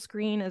your whole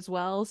screen as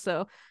well.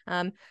 So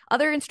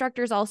other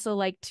instructors also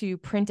like to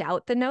print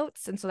out the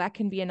notes, and so that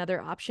can be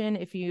another option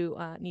if you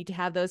need to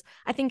have those.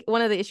 I think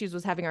one of the issues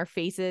was having our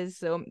faces,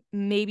 so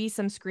maybe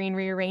some screen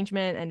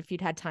rearrangement, and if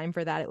you'd had time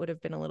for that, it would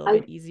have been a little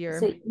bit easier.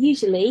 So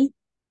usually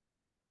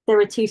there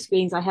are two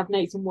screens. I have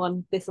notes on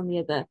one, this on the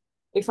other.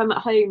 If I'm at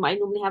home, I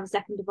normally have a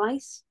second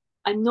device.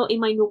 I'm not in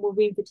my normal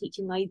room for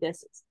teaching either,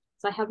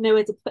 so I have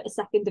nowhere to put a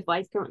second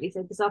device currently.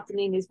 So this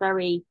afternoon is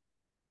very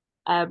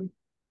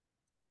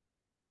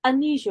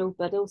unusual,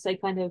 but also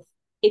kind of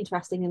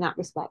interesting in that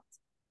respect.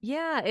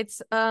 Yeah,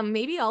 it's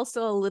maybe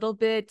also a little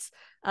bit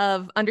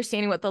of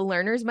understanding what the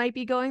learners might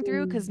be going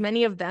through, because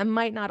many of them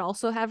might not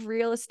also have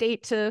real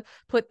estate to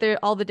put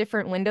all the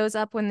different windows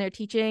up when they're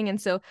teaching.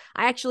 And so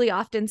I actually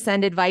often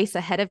send advice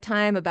ahead of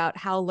time about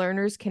how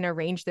learners can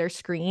arrange their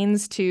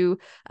screens to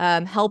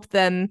help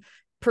them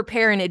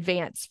prepare in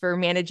advance for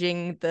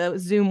managing the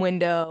Zoom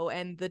window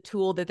and the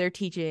tool that they're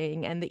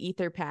teaching and the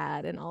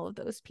Etherpad and all of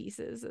those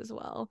pieces as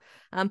well.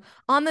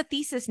 On the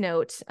thesis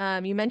note,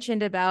 you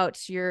mentioned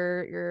about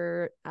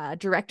your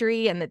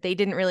directory and that they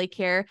didn't really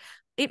care.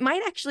 It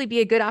might actually be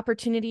a good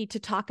opportunity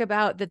to talk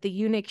about that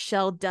the Unix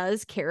shell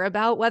does care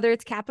about whether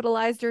it's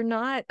capitalized or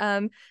not.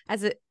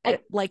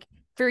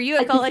 For you,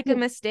 it felt like a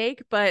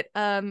mistake, but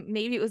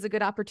maybe it was a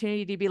good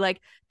opportunity to be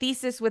like,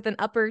 thesis with an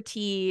upper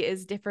T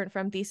is different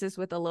from thesis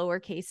with a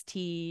lowercase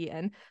t,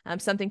 and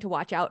something to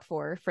watch out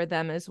for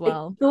them as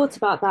well. I thought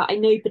about that. I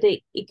know, but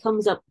it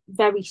comes up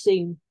very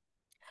soon.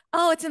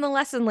 Oh, it's in the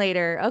lesson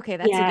later. Okay,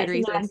 that's a good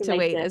reason to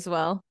wait as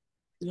well.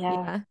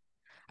 Yeah.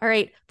 All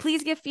right.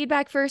 Please give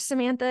feedback for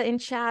Samantha in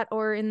chat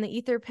or in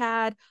the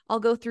Etherpad.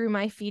 I'll go through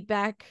my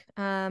feedback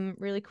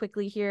really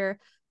quickly here.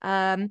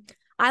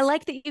 I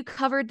like that you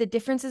covered the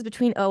differences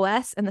between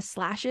OS and the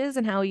slashes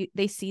and how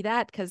they see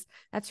that, because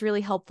that's really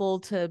helpful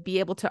to be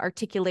able to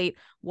articulate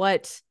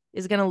what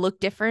is going to look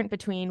different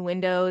between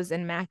Windows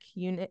and Mac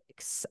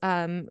Unix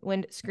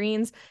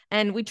screens.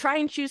 And we try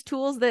and choose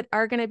tools that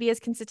are going to be as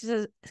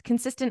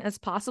consistent as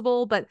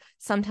possible, but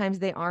sometimes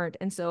they aren't.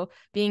 And so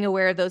being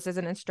aware of those as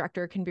an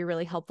instructor can be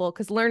really helpful,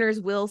 because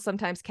learners will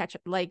sometimes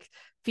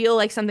feel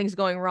like something's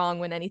going wrong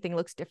when anything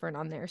looks different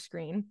on their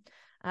screen.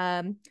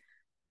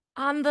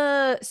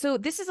 So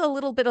this is a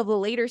little bit of the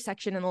later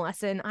section in the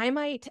lesson. I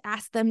might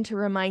ask them to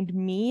remind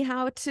me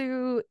how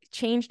to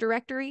change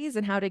directories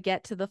and how to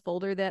get to the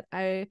folder that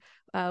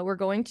we're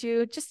going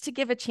to, just to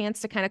give a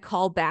chance to kind of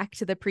call back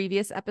to the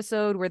previous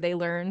episode where they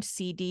learned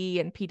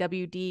CD and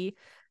PWD.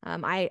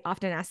 I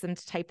often ask them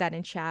to type that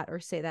in chat or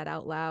say that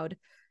out loud.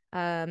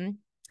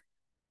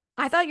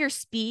 I thought your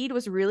speed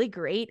was really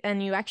great,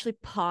 and you actually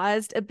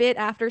paused a bit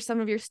after some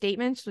of your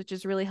statements, which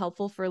is really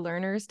helpful for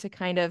learners to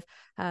kind of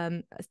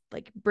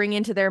bring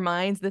into their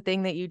minds the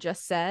thing that you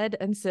just said.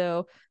 And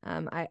so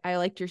I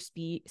liked your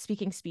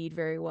speaking speed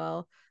very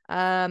well.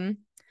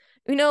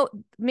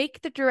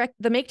 Make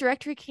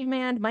directory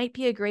command might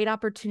be a great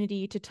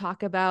opportunity to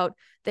talk about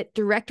that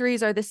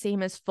directories are the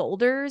same as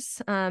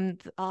folders.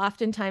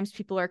 Oftentimes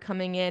people are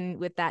coming in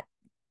with that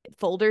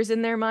folders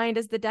in their mind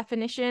as the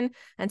definition.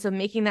 And so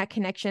making that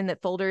connection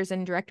that folders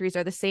and directories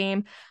are the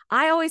same.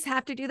 I always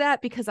have to do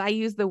that because I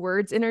use the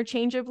words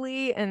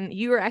interchangeably, and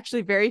you are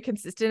actually very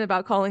consistent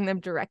about calling them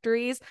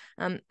directories.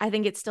 I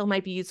think it still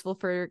might be useful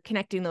for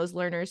connecting those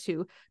learners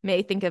who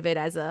may think of it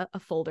as a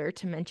folder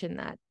to mention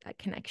that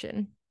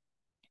connection.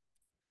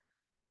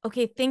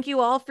 Okay, thank you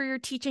all for your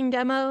teaching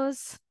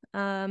demos.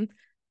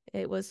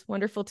 It was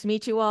wonderful to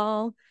meet you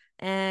all.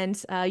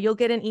 And you'll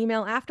get an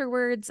email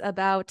afterwards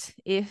about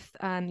if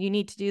you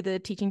need to do the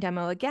teaching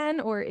demo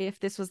again, or if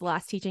this was the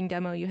last teaching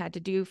demo you had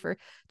to do for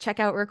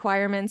checkout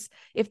requirements.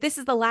 If this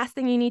is the last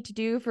thing you need to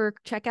do for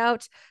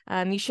checkout,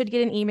 you should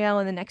get an email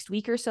in the next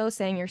week or so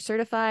saying you're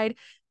certified.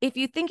 If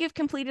you think you've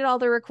completed all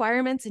the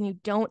requirements and you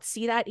don't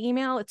see that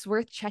email, it's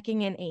worth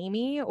checking in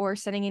Amy or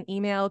sending an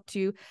email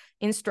to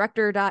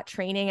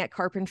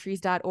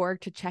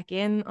instructor.training@carpentries.org to check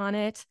in on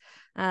it.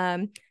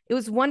 It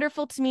was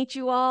wonderful to meet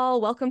you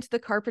all. Welcome to the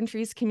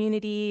Carpentries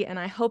community, and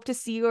I hope to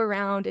see you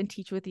around and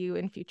teach with you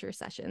in future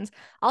sessions.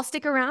 I'll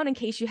stick around in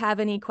case you have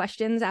any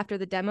questions after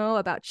the demo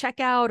about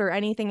checkout or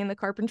anything in the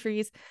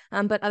Carpentries,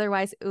 but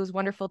otherwise it was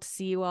wonderful to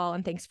see you all,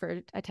 and thanks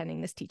for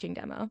attending this teaching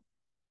demo.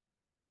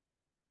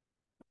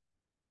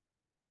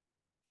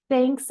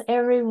 Thanks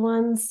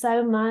everyone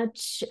so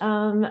much.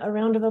 A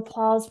round of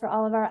applause for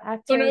all of our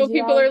actors. Oh no,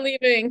 people are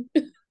leaving.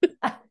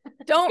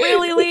 Don't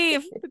really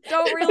leave.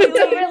 Don't really leave.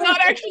 It's not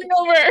actually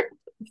over.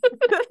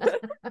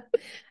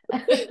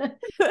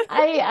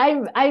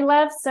 I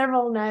left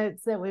several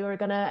notes that we were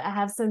gonna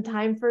have some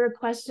time for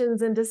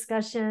questions and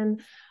discussion.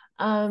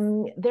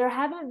 There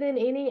haven't been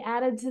any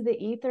added to the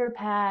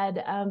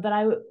Etherpad,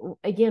 but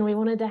again, we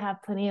wanted to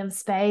have plenty of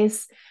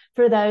space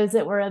for those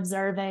that were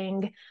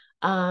observing.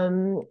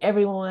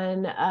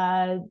 Everyone,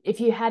 if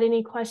you had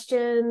any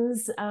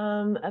questions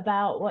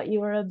about what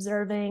you were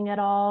observing at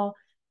all,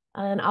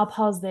 and I'll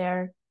pause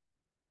there.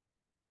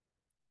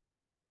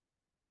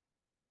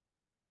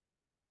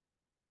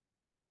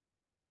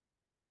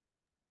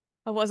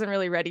 I wasn't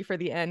really ready for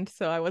the end,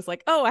 so I was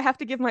like, oh, I have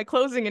to give my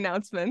closing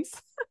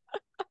announcements.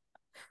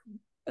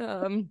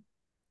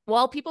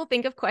 While people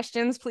think of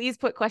questions, please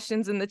put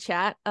questions in the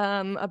chat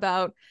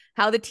about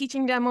how the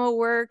teaching demo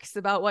works,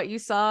 about what you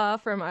saw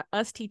from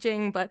us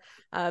teaching. But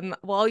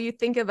while you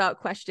think about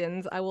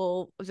questions, I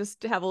will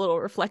just have a little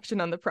reflection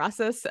on the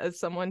process as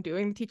someone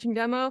doing the teaching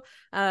demo.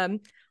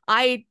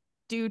 I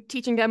do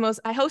teaching demos.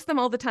 I host them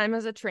all the time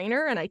as a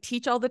trainer, and I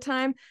teach all the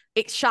time.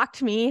 It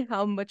shocked me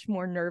how much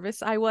more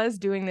nervous I was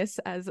doing this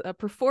as a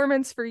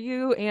performance for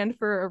you and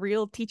for a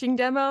real teaching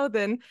demo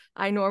than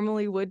I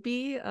normally would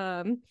be.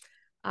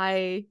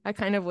 I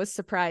kind of was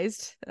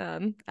surprised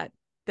that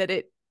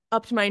it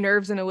upped my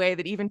nerves in a way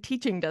that even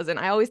teaching doesn't.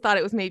 I always thought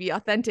it was maybe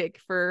authentic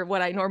for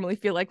what I normally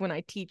feel like when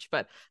I teach,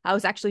 but I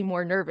was actually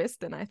more nervous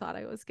than I thought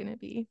I was going to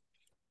be.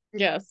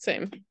 Yeah,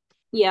 same.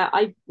 Yeah,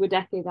 I would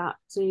echo that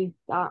too.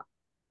 That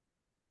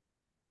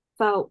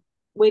felt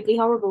weirdly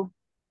horrible,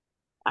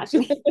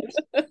 actually.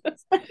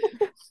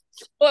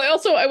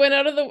 Well, I went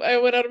out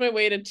of my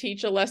way to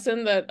teach a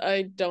lesson that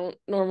I don't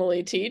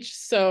normally teach,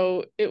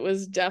 so it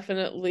was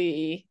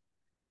definitely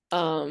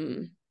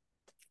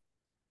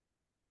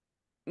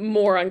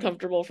more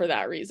uncomfortable for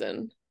that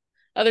reason.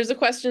 There's a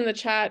question in the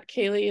chat.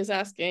 Kaylee is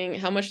asking,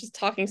 how much does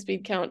talking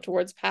speed count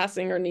towards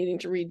passing or needing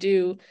to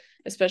redo,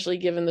 especially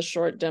given the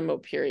short demo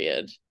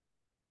period?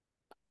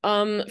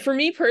 For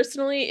me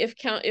personally,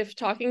 if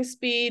talking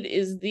speed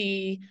is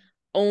the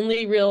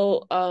only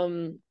real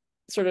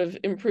sort of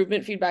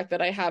improvement feedback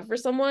that I have for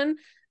someone,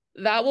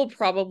 that will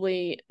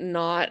probably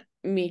not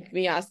make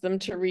me ask them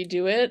to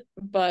redo it,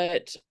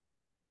 but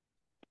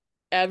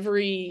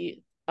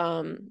every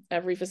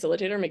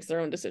facilitator makes their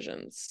own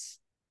decisions.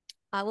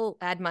 I will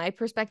add my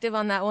perspective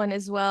on that one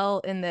as well,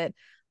 in that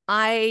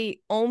I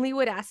only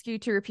would ask you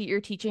to repeat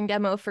your teaching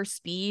demo for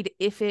speed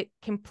if it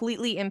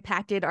completely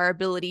impacted our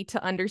ability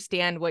to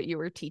understand what you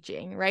were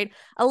teaching, right?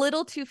 A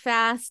little too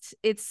fast,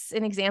 it's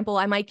an example.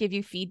 I might give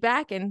you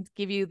feedback and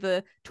give you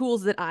the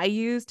tools that I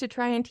use to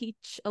try and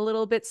teach a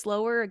little bit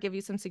slower, or give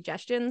you some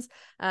suggestions.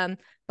 But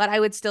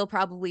I would still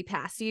probably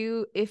pass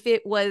you if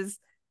it was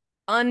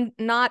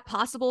not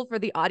possible for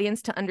the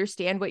audience to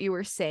understand what you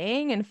were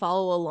saying and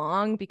follow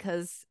along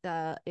because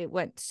it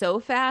went so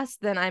fast.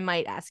 Then I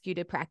might ask you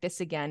to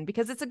practice again,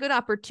 because it's a good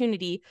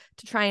opportunity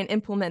to try and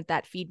implement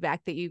that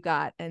feedback that you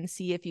got and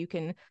see if you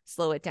can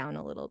slow it down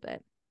a little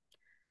bit.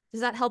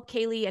 Does that help,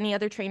 Kaylee? Any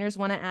other trainers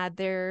want to add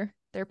their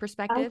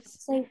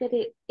perspectives? I would say that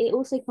it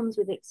also comes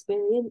with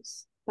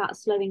experience, that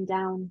slowing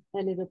down a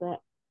little bit,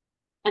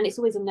 and it's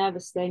always a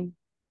nervous thing.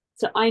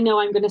 So I know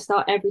I'm going to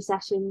start every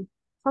session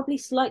probably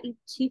slightly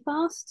too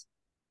fast,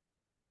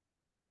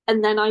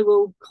 and then I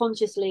will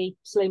consciously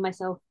slow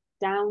myself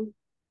down.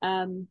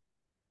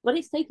 But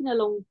it's taken a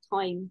long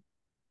time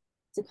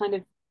to kind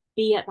of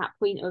be at that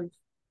point of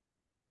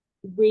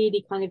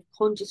really kind of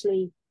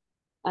consciously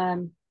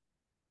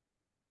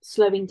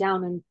slowing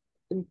down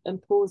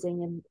and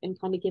pausing and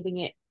kind of giving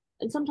it.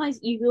 And sometimes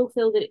you will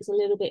feel that it's a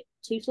little bit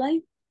too slow,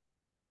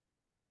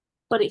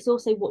 but it's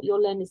also what your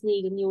learners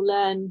need, and you'll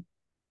learn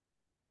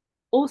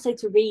also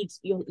to read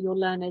your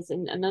learners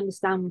and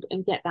understand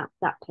and get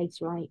that pace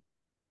right.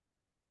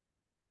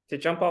 To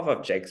jump off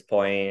of Jake's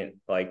point,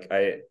 like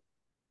I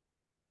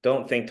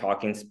don't think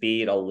talking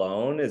speed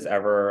alone is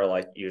ever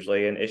like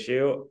usually an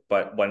issue,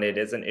 but when it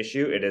is an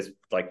issue, it is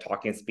like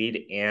talking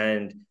speed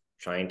and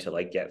trying to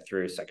like get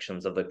through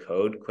sections of the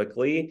code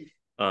quickly,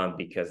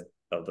 because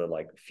of the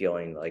like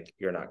feeling like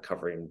you're not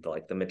covering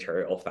the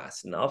material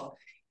fast enough.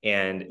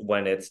 And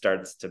when it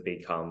starts to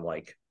become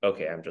like,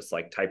 okay, I'm just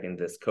like typing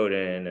this code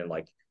in and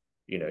like,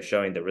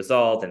 showing the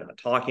result and not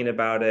talking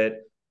about it,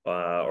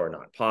 or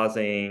not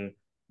pausing,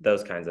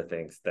 those kinds of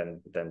things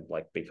then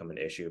like become an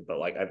issue. But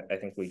like I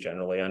think we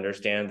generally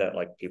understand that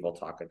like people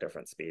talk at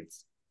different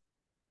speeds.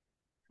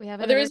 We have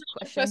there is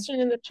a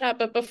question in the chat,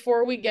 but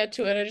before we get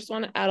to it, I just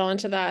want to add on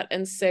to that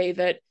and say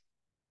that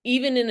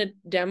even in a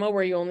demo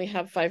where you only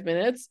have 5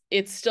 minutes,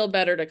 it's still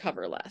better to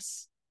cover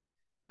less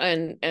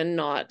and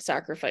not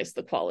sacrifice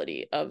the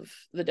quality of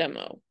the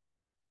demo.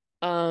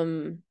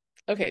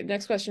 Okay,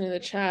 next question in the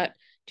chat.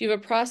 Do you have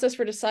a process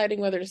for deciding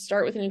whether to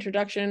start with an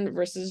introduction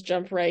versus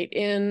jump right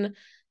in?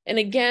 And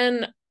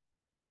again,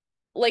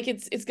 like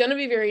it's going to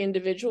be very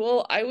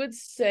individual. I would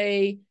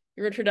say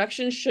your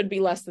introduction should be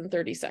less than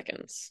 30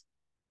 seconds.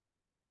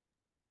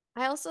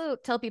 I also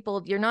tell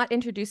people you're not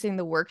introducing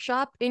the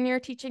workshop in your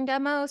teaching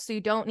demo, so you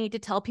don't need to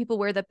tell people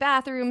where the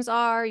bathrooms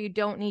are. You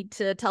don't need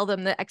to tell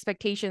them the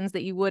expectations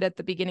that you would at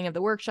the beginning of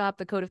the workshop,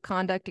 the code of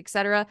conduct,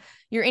 etc.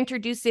 You're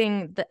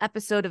introducing the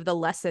episode of the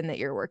lesson that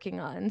you're working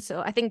on.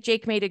 So I think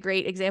Jake made a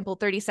great example.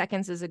 30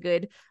 seconds is a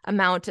good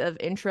amount of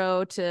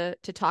intro to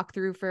talk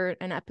through for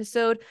an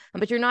episode,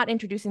 but you're not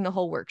introducing the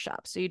whole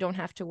workshop, so you don't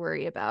have to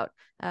worry about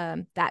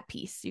that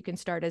piece. You can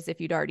start as if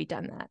you'd already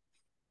done that.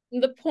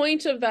 The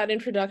point of that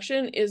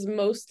introduction is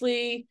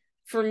mostly,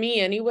 for me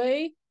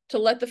anyway, to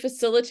let the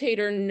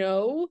facilitator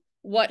know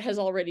what has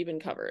already been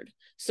covered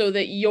so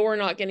that you're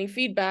not getting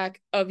feedback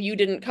of you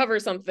didn't cover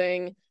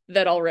something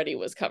that already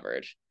was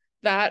covered.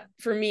 That,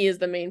 for me, is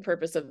the main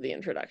purpose of the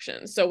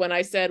introduction. So when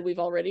I said we've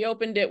already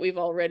opened it, we've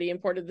already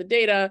imported the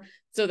data,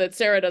 so that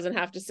Sarah doesn't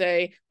have to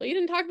say, well, you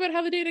didn't talk about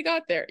how the data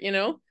got there, you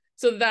know?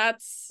 So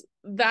that's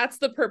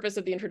the purpose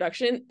of the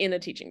introduction in a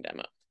teaching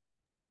demo.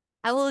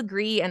 I will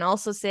agree and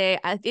also say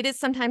it is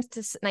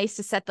sometimes nice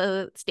to set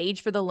the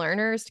stage for the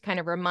learners to kind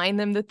of remind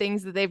them the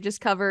things that they've just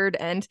covered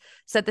and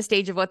set the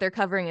stage of what they're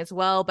covering as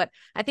well. But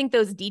I think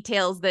those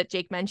details that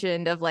Jake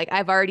mentioned of like,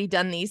 I've already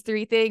done these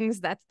 3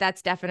 things,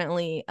 that's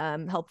definitely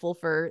helpful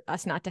for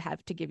us not to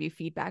have to give you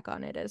feedback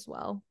on it as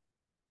well.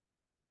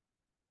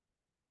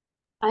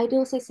 I'd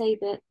also say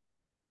that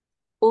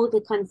all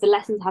the kind of the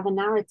lessons have a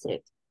narrative.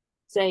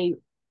 So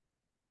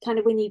kind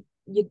of when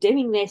you're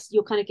doing this,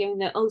 you're kind of going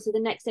there, oh, so the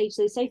next stage,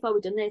 so far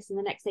we've done this, and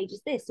the next stage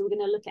is this. So we're going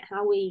to look at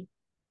how we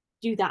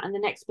do that, and the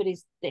next bit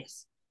is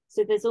this.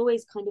 So there's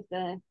always kind of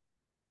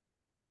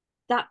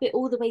that bit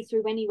all the way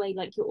through anyway,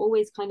 like you're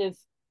always kind of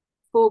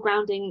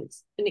foregrounding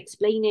and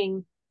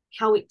explaining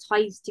how it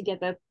ties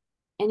together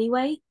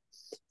anyway.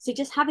 So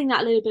just having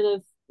that little bit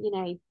of,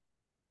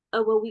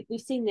 oh, well,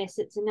 we've seen this,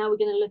 so now we're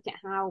going to look at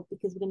how,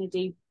 because we're going to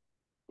do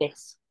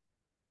this.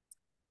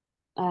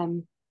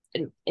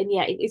 And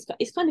yeah,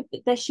 it's kind of,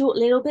 they're short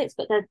little bits,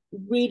 but they're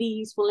really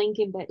useful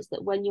linking bits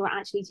that when you're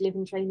actually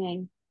delivering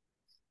training,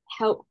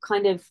 help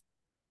kind of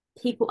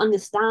people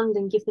understand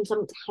and give them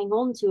something to hang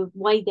on to of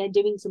why they're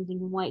doing something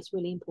and why it's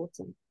really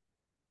important.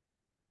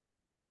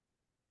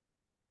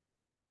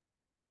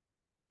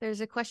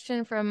 There's a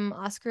question from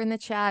Oscar in the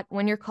chat.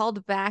 When you're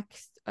called back,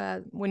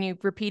 when you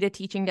repeat a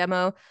teaching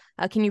demo,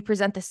 can you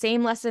present the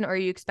same lesson, or are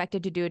you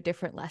expected to do a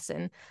different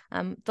lesson?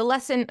 The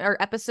lesson or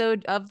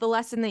episode of the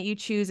lesson that you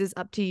choose is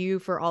up to you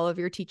for all of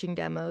your teaching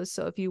demos.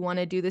 So if you want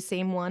to do the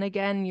same one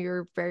again,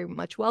 you're very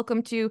much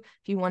welcome to.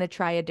 If you want to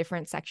try a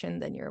different section,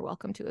 then you're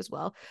welcome to as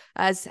well.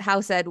 As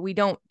Hao said, we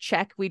don't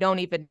check. We don't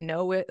even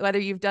know whether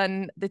you've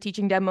done the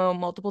teaching demo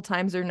multiple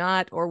times or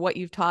not, or what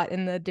you've taught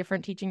in the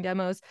different teaching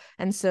demos.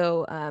 And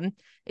so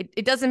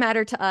it doesn't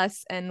matter to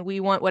us, and we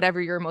want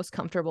whatever you're most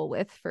comfortable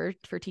with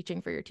for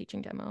teaching for your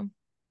teaching demo.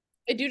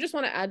 I do just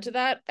want to add to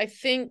that. I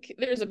think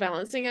there's a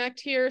balancing act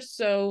here.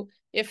 So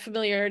if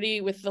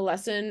familiarity with the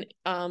lesson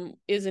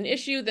is an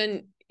issue,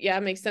 then yeah,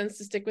 it makes sense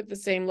to stick with the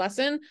same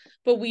lesson.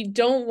 But we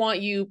don't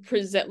want you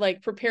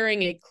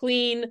preparing a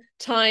clean,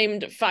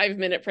 timed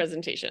 5-minute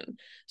presentation.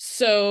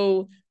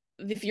 So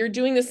if you're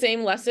doing the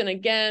same lesson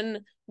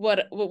again,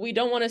 what we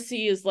don't want to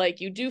see is like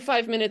you do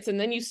 5 minutes and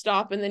then you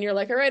stop and then you're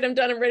like, all right, I'm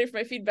done. I'm ready for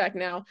my feedback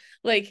now.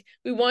 Like,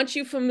 we want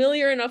you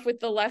familiar enough with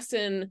the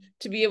lesson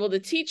to be able to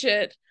teach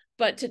it,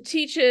 but to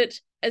teach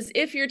it as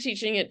if you're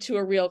teaching it to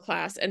a real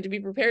class, and to be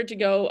prepared to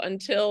go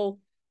until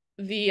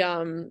the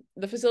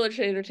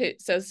facilitator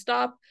says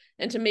stop,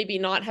 and to maybe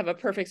not have a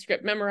perfect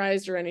script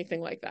memorized or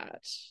anything like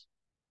that.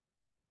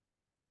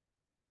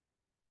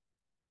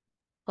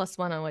 +1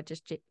 on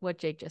what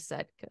Jake just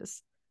said,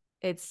 because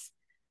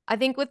I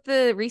think with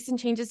the recent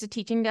changes to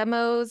teaching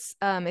demos,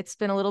 it's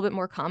been a little bit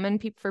more common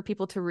for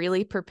people to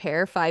really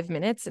prepare 5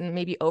 minutes and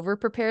maybe over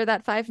prepare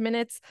that 5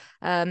 minutes.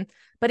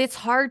 But it's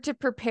hard to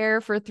prepare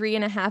for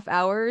 3.5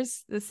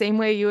 hours the same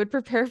way you would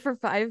prepare for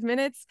 5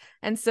 minutes.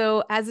 And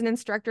so as an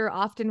instructor,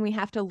 often we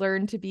have to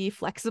learn to be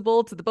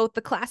flexible to both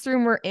the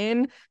classroom we're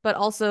in, but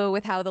also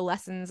with how the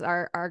lessons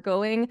are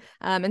going.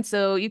 And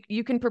so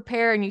you can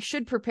prepare, and you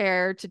should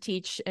prepare to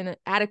teach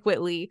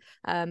adequately,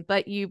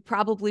 but you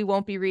probably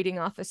won't be reading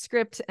off a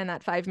script, and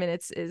that 5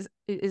 minutes is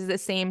the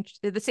same.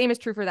 The same is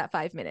true for that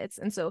 5 minutes.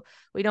 And so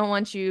we don't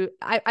want you,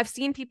 I've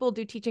seen people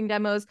do teaching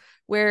demos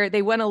where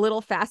they went a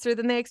little faster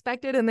than they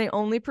expected, and they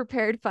only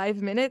prepared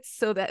 5 minutes,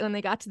 so that when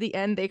they got to the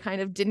end, they kind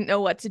of didn't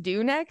know what to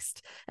do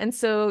next. And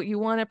so you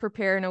want to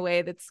prepare in a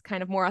way that's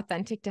kind of more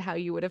authentic to how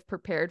you would have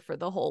prepared for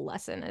the whole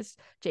lesson, as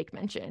Jake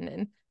mentioned,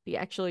 and be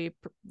actually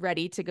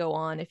ready to go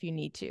on if you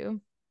need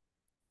to.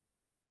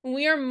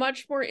 We are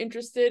much more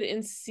interested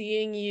in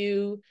seeing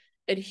you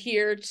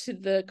adhere to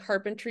the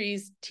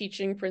carpentry's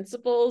teaching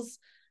principles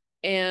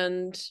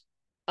and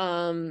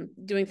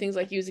doing things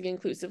like using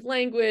inclusive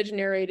language,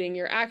 narrating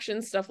your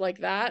actions, stuff like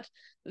that,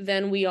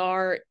 than we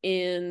are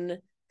in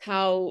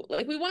how,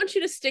 like, we want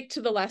you to stick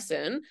to the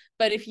lesson,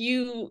 but if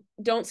you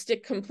don't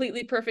stick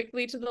completely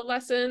perfectly to the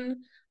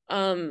lesson,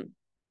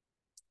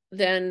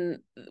 then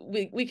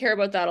we care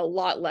about that a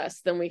lot less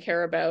than we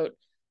care about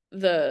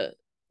the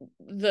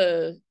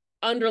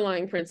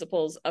underlying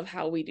principles of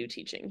how we do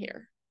teaching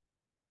here.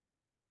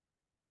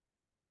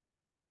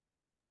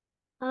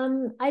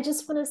 I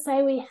just want to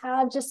say we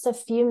have just a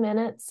few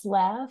minutes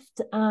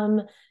left.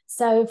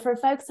 So for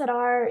folks that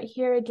are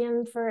here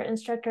again for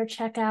instructor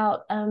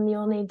checkout,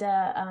 you'll need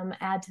to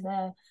add to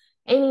the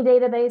any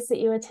database that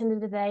you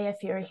attended today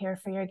if you're here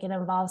for your Get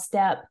Involved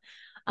step.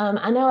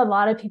 I know a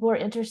lot of people are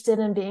interested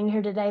in being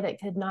here today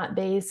that could not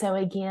be. So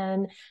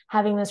again,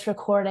 having this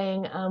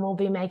recording, we'll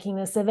be making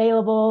this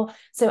available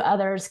so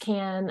others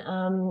can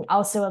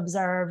also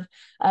observe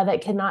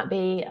that could not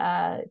be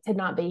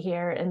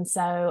here. And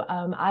so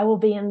I will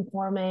be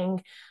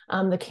informing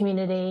the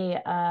community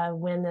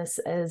when this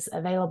is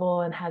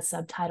available and has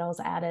subtitles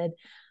added.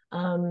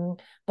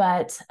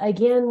 But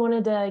again,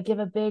 wanted to give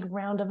a big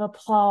round of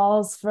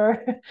applause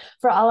for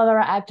all of our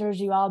actors.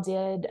 You all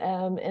did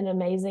an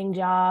amazing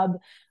job.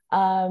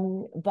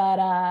 I'm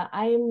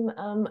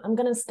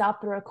going to stop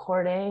the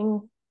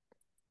recording